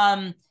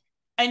 And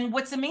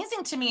what's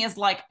amazing to me is,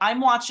 like,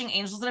 I'm watching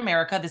Angels in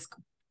America, this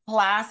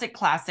classic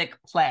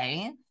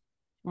play,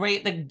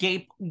 right? The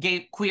gay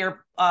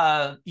queer,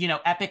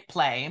 epic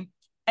play.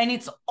 And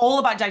it's all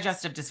about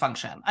digestive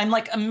dysfunction. I'm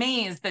like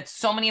amazed that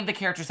so many of the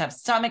characters have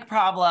stomach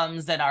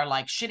problems and are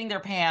like shitting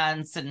their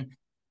pants and,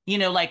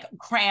 like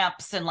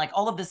cramps and like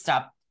all of this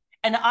stuff.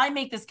 And I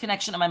make this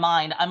connection in my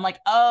mind. I'm like,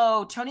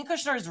 oh, Tony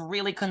Kushner is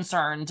really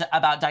concerned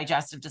about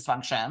digestive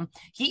dysfunction.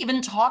 He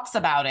even talks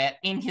about it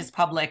in his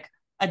public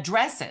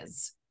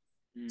addresses.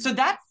 So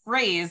that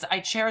phrase, I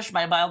cherish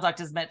my bile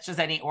duct as much as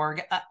any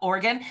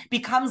organ,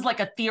 becomes like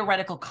a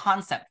theoretical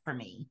concept for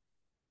me.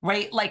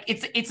 Right? Like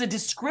it's a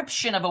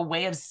description of a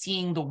way of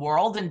seeing the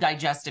world in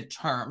digestive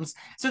terms.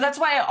 So that's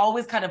why I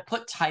always kind of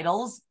put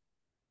titles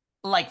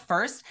like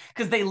first,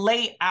 because they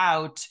lay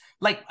out,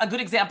 like, a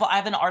good example. I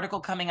have an article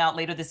coming out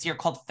later this year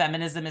called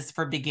Feminism is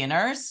for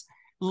Beginners,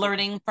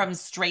 learning from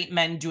straight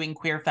men doing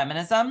queer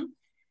feminism.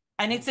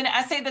 And it's an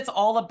essay that's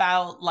all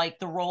about like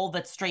the role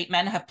that straight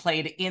men have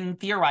played in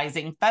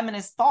theorizing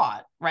feminist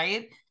thought,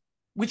 right?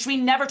 Which we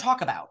never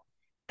talk about.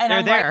 And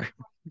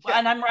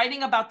I'm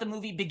writing about the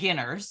movie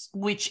Beginners,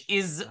 which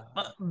is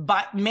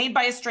made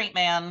by a straight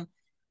man,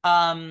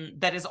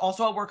 that is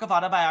also a work of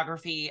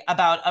autobiography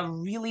about a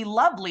really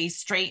lovely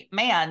straight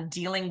man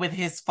dealing with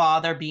his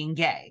father being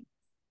gay.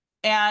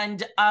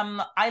 And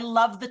I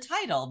love the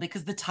title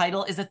because the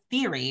title is a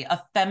theory of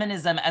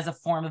feminism as a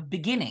form of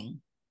beginning,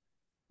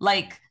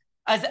 like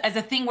as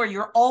a thing where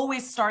you're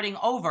always starting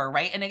over,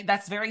 right? And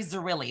that's very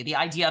Zerilli, the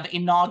idea of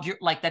inaugural,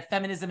 like that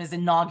feminism is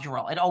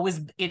inaugural. It always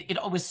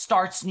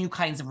starts new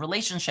kinds of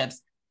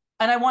relationships.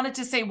 And I wanted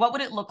to say, what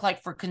would it look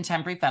like for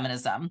contemporary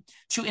feminism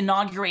to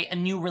inaugurate a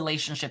new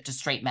relationship to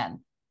straight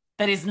men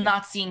that is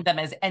not seeing them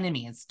as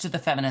enemies to the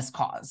feminist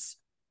cause?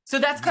 So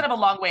that's kind of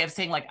a long way of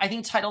saying, like, I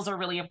think titles are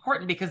really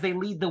important because they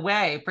lead the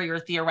way for your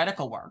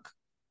theoretical work.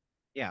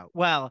 Yeah,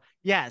 well,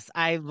 yes,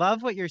 I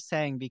love what you're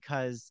saying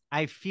because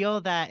I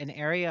feel that an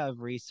area of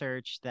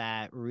research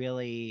that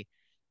really,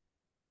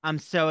 I'm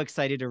so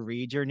excited to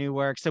read your new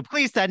work. So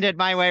please send it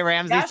my way,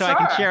 Ramzi, so I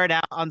can share it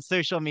out on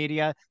social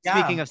media.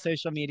 Speaking of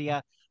social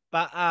media,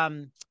 but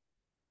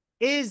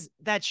is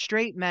that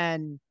straight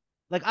men,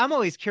 like, I'm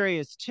always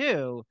curious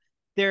too.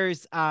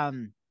 There's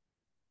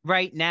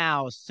right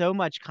now so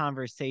much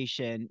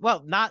conversation,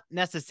 well, not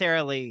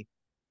necessarily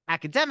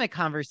academic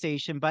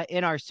conversation, but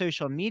in our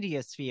social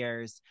media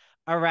spheres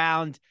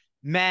around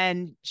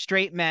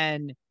straight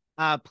men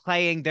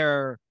playing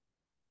their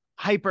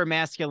hyper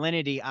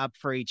masculinity up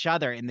for each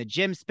other in the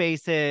gym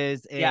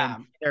spaces,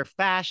 in their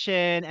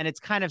fashion. And it's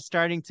kind of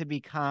starting to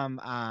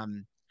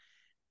become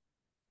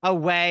a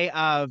way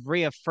of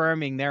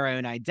reaffirming their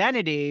own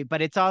identity,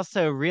 but it's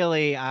also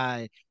really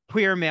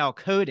queer male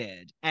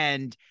coded.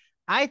 And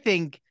I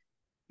think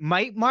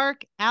might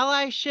mark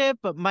allyship,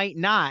 but might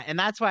not. And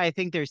that's why I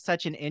think there's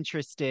such an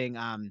interesting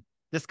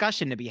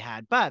discussion to be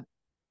had. But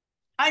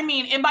I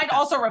mean, it might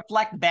also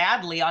reflect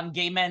badly on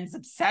gay men's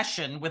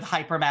obsession with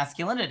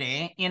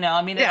hypermasculinity.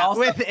 I mean,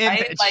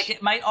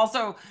 it might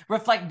also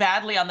reflect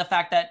badly on the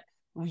fact that,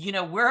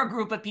 we're a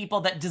group of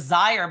people that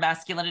desire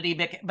masculinity,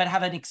 but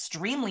have an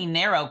extremely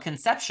narrow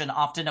conception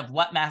often of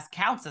what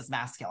counts as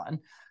masculine.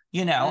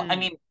 I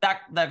mean,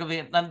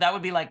 that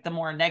would be like the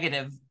more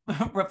negative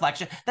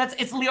reflection.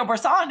 It's Leo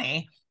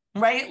Bersani,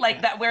 right?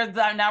 Like now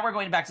we're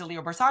going back to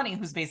Leo Bersani,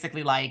 who's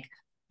basically like,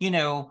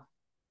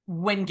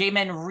 when gay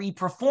men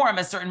re-perform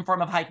a certain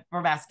form of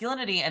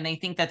hypermasculinity and they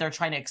think that they're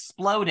trying to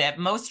explode it,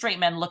 most straight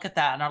men look at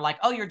that and are like,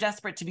 oh, you're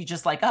desperate to be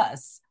just like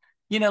us.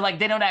 Like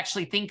they don't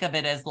actually think of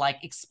it as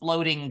like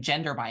exploding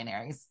gender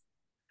binaries.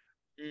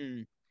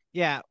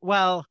 Yeah,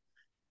 well,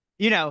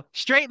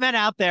 straight men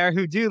out there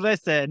who do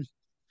listen,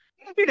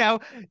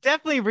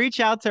 definitely reach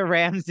out to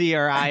Ramzi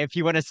or I if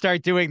you want to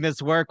start doing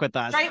this work with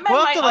us. Straight men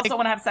might also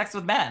want to have sex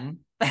with men.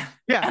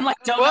 Yeah. And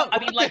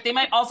they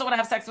might also want to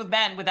have sex with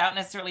men without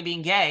necessarily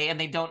being gay, and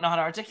they don't know how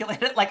to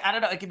articulate it. Like, I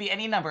don't know, it could be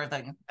any number of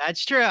things.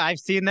 That's true. I've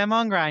seen them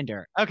on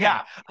Grindr. Okay.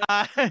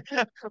 Yeah.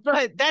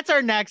 But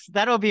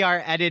that'll be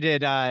our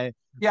edited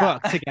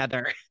book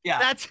together. Yeah.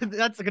 That's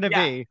gonna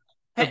be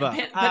the book.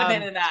 Put a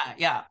pin in that.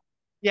 Yeah.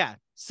 Yeah.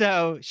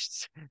 So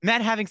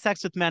men having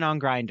sex with men on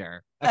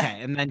Grindr.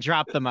 Okay, and then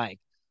drop the mic.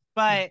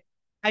 But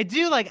I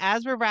do, like,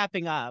 as we're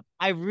wrapping up,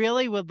 I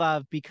really would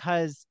love,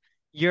 because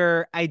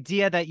your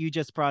idea that you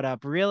just brought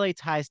up really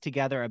ties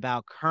together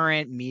about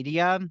current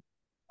media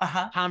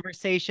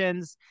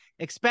conversations,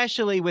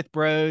 especially with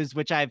bros,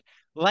 which I've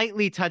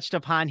lightly touched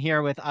upon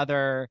here with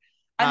other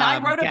And I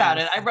wrote about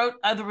it. guest. I wrote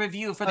the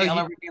review for the Oh,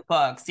 Ella Review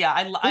books. Yeah,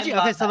 I did you?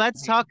 love Okay, so that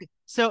let's movie. talk.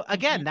 So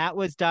again, Mhm. that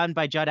was done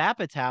by Judd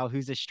Apatow,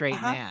 who's a straight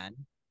Uh-huh. man as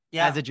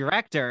Yeah. a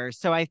director.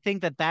 So I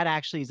think that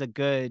actually is a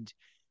good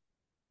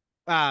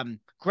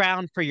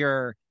ground for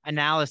your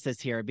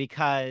analysis here,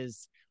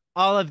 because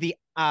all of the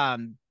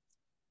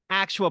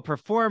actual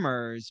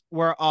performers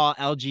were all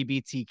Yes.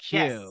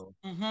 LGBTQ,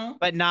 Mm-hmm.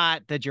 but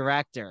not the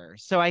director.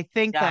 So I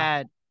think Yeah.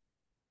 that,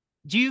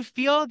 do you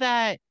feel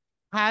that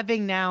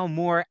having now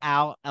more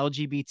out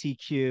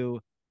LGBTQ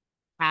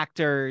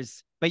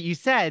actors, but you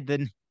said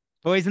the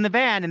Boys in the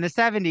Band in the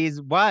 70s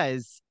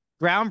was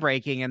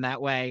groundbreaking in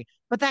that way,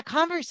 but that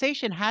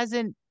conversation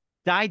hasn't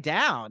died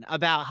down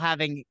about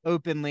having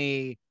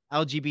openly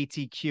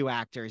LGBTQ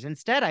actors.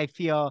 Instead, I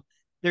feel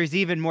there's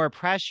even more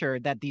pressure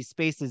that these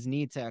spaces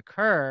need to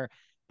occur.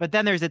 But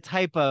then there's a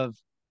type of,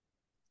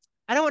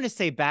 I don't want to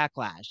say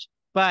backlash,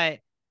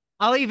 but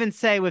I'll even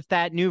say with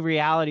that new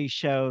reality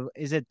show,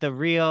 is it The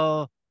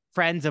Real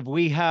Friends of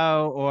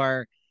WeHo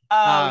or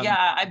Oh, um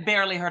yeah. I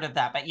barely heard of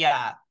that, but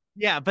yeah.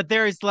 yeah, but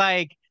there's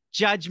like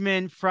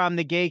judgment from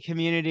the gay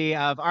community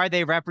of, are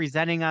they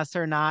representing us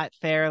or not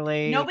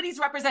fairly? Nobody's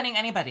representing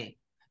anybody.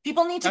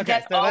 People need to Okay,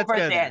 get so that's over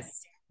good then.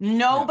 this. Yeah.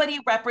 Nobody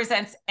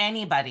represents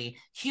anybody.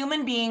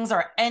 Human beings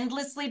are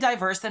endlessly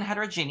diverse and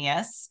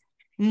heterogeneous.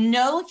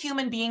 No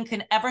human being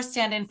can ever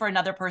stand in for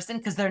another person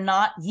because they're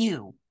not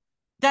you.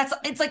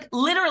 It's like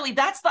literally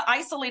that's the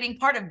isolating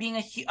part of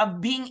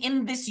being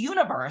in this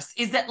universe,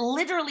 is that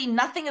literally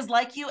nothing is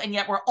like you, and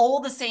yet we're all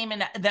the same,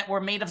 in that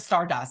we're made of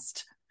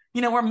stardust.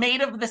 We're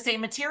made of the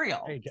same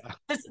material. There you go.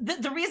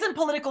 The reason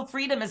political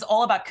freedom is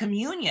all about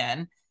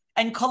communion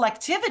and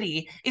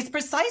collectivity is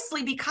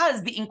precisely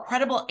because the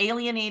incredible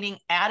alienating,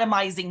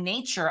 atomizing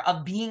nature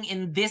of being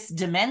in this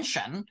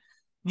dimension,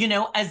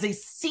 as a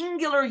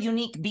singular,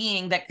 unique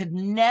being that could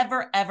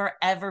never, ever,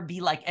 ever be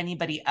like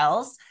anybody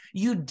else.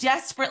 You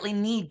desperately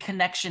need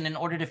connection in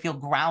order to feel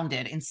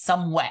grounded in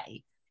some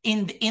way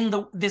in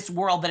this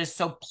world that is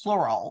so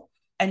plural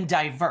and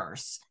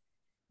diverse.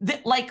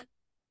 Like,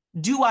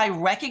 do I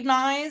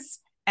recognize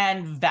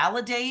and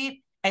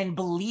validate and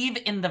believe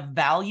in the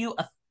value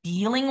of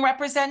feeling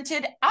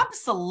represented?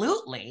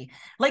 Absolutely.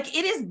 Like,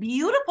 it is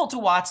beautiful to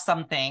watch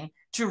something,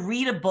 to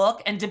read a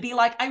book, and to be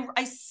like,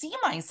 I see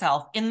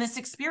myself in this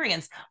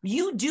experience.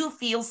 You do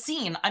feel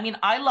seen. I mean,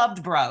 I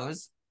loved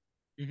Bros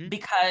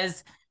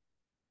because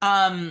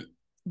the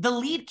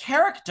lead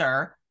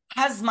character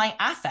has my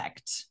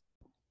affect.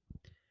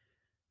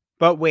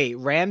 But wait,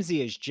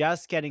 Ramzi is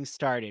just getting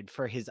started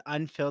for his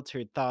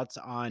unfiltered thoughts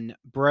on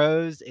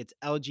Bros, its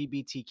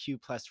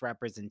LGBTQ plus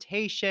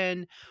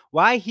representation,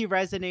 why he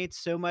resonates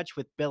so much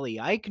with Billy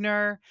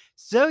Eichner.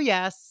 So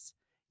yes,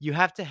 you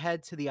have to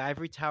head to the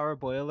Ivory Tower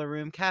Boiler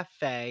Room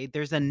Cafe.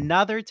 There's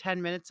another 10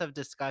 minutes of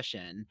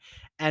discussion,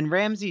 and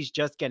Ramzi's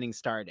just getting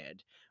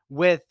started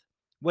with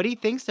what he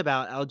thinks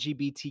about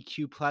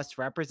LGBTQ plus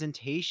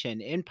representation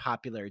in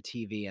popular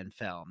TV and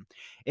film.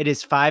 It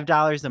is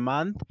 $5 a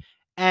month.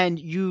 And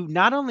you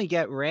not only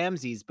get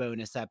Ramsey's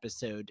bonus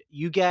episode,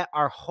 you get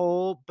our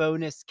whole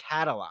bonus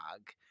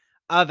catalog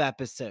of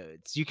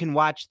episodes. You can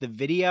watch the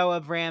video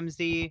of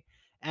Ramsey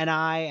and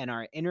I and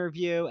our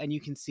interview, and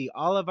you can see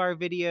all of our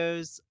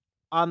videos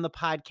on the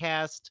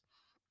podcast.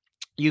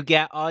 You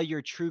get all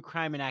your true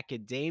crime and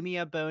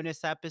academia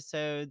bonus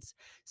episodes.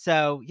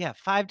 So, yeah,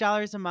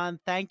 $5 a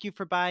month. Thank you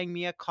for buying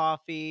me a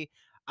coffee.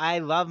 I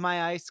love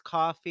my iced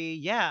coffee.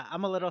 Yeah,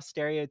 I'm a little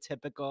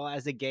stereotypical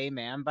as a gay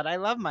man, but I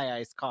love my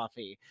iced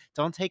coffee.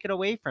 Don't take it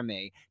away from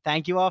me.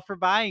 Thank you all for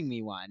buying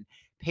me one.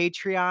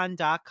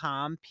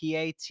 Patreon.com,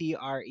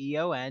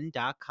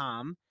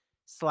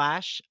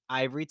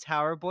 patreon.com/Ivory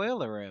Tower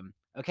Boiler Room.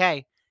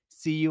 Okay,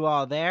 see you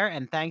all there.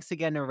 And thanks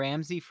again to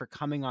Ramsey for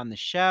coming on the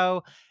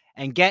show.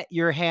 And get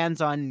your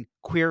hands on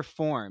Queer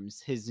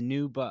Forms, his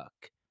new book.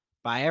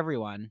 Bye,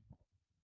 everyone.